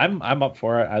fine. I'm up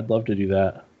for it. I'd love to do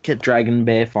that. Get Dragon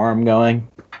Bay Farm going.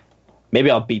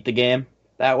 Maybe I'll beat the game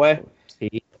that way.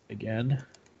 See again.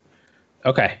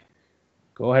 Okay.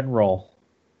 Go ahead and roll.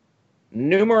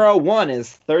 Numero 1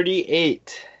 is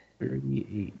 38.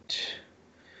 38.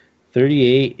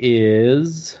 38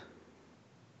 is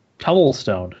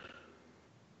Cobblestone.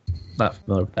 Not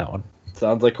familiar with that one.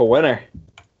 Sounds like a winner.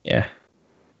 Yeah.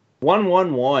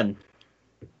 111.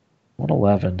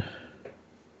 111.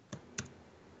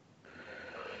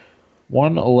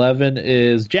 111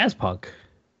 is Jazz Punk.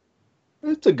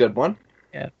 That's a good one.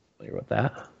 Yeah, familiar with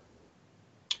that.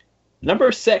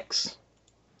 Number 6.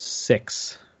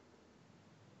 6.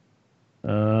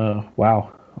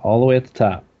 Wow. All the way at the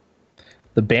top.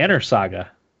 The Banner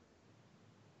Saga.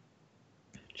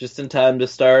 just in time to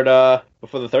start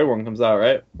before the third one comes out,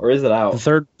 right? Or is it out?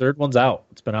 The third one's out.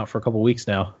 It's been out for a couple weeks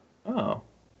now. Oh.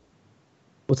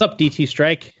 What's up, DT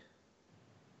Strike?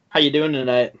 How you doing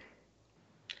tonight?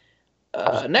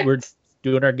 Next. We're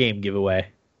doing our game giveaway.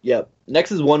 Yep.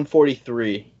 Next is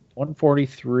 143.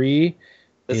 143.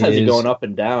 This has you going up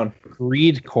and down.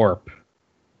 Greed Corp.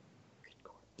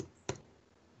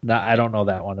 No, I don't know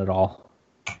that one at all.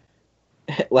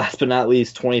 Last but not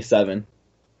least, 27.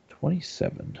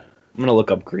 27. I'm going to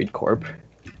look up Greed Corp.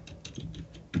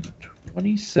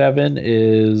 27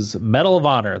 is Medal of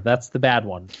Honor. That's the bad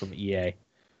one from EA.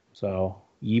 So,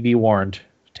 you be warned,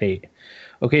 Tate.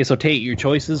 Okay, so Tate, your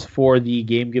choices for the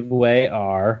game giveaway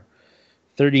are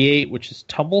 38, which is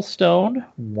Tumblestone,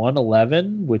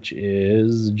 111, which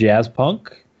is Jazz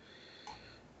Punk,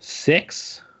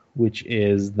 6, which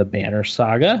is the Banner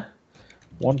Saga,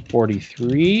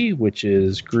 143, which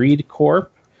is Greed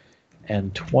Corp,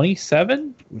 and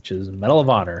 27, which is Medal of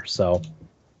Honor. So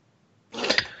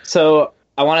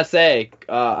I want to say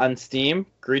on Steam,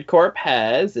 Greed Corp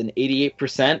has an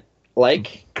 88%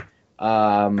 like.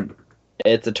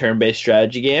 It's a turn-based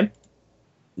strategy game.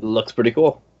 Looks pretty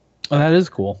cool. Oh, that is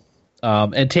cool.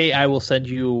 And Tate, I will send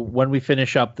you, when we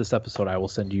finish up this episode, I will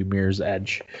send you Mirror's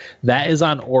Edge. That is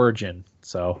on Origin.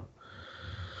 So,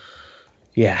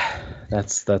 yeah,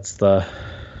 that's the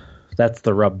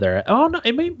rub there. Oh no,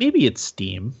 maybe it's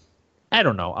Steam. I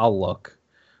don't know. I'll look.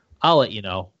 I'll let you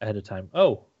know ahead of time.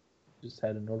 Oh, just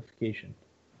had a notification.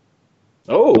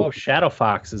 Oh, Shadow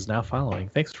Fox is now following.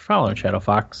 Thanks for following, Shadow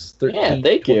Fox. 13, yeah,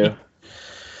 thank 20. You.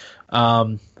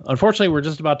 Unfortunately, we're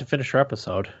just about to finish our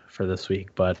episode for this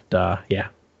week, but yeah.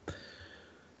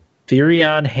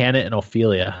 Therion, Hannah, and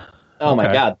Ophelia. Oh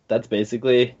my god, that's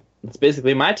basically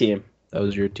my team. That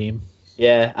was your team?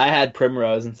 Yeah, I had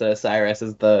Primrose instead of Cyrus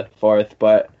as the fourth,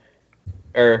 but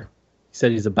he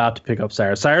said he's about to pick up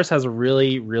Cyrus. Cyrus has a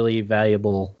really, really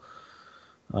valuable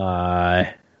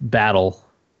battle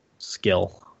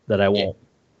skill that I won't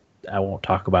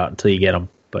talk about until you get him.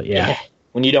 But yeah.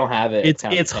 When you don't have it,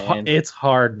 it's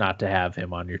hard not to have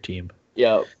him on your team.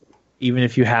 Yep. Even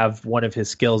if you have one of his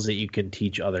skills that you can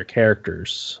teach other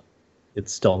characters,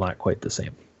 it's still not quite the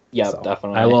same. Yeah, so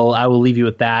definitely. I will leave you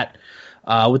with that.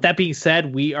 With that being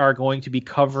said, we are going to be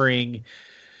covering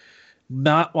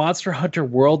Monster Hunter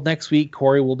World next week.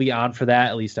 Corey will be on for that.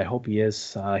 At least I hope he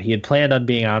is. He had planned on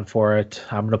being on for it.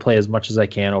 I'm going to play as much as I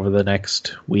can over the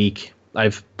next week.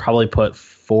 I've probably put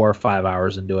 4 or 5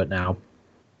 hours into it now.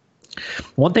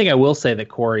 One thing I will say that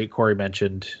Corey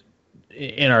mentioned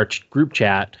in our group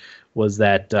chat was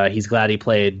that he's glad he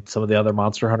played some of the other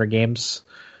Monster Hunter games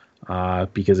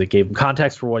because it gave him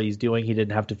context for what he's doing. He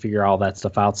didn't have to figure all that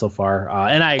stuff out so far.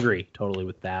 And I agree totally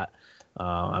with that.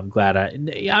 I'm glad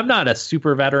I'm not a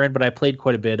super veteran, but I played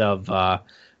quite a bit of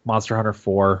Monster Hunter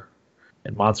 4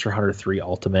 and Monster Hunter 3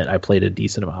 Ultimate. I played a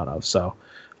decent amount of, so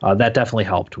that definitely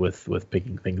helped with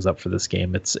picking things up for this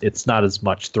game. It's not as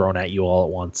much thrown at you all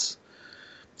at once,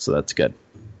 so that's good.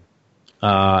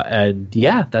 And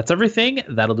yeah, that's everything.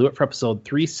 That'll do it for episode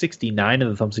 369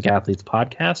 of the Thumbstick Athletes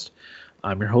podcast.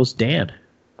 I'm your host, Dan.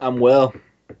 I'm Will.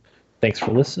 Thanks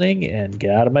for listening, and get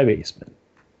out of my basement.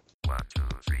 1, 2,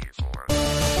 3, 4.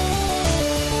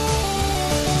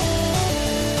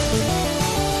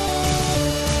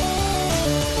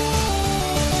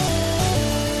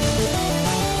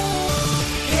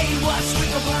 Hey, what's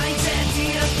with the blinds and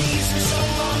DMPs for so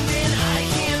long? Then I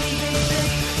can't even think.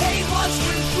 Hey, what's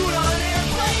with food on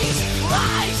airplanes?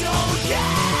 I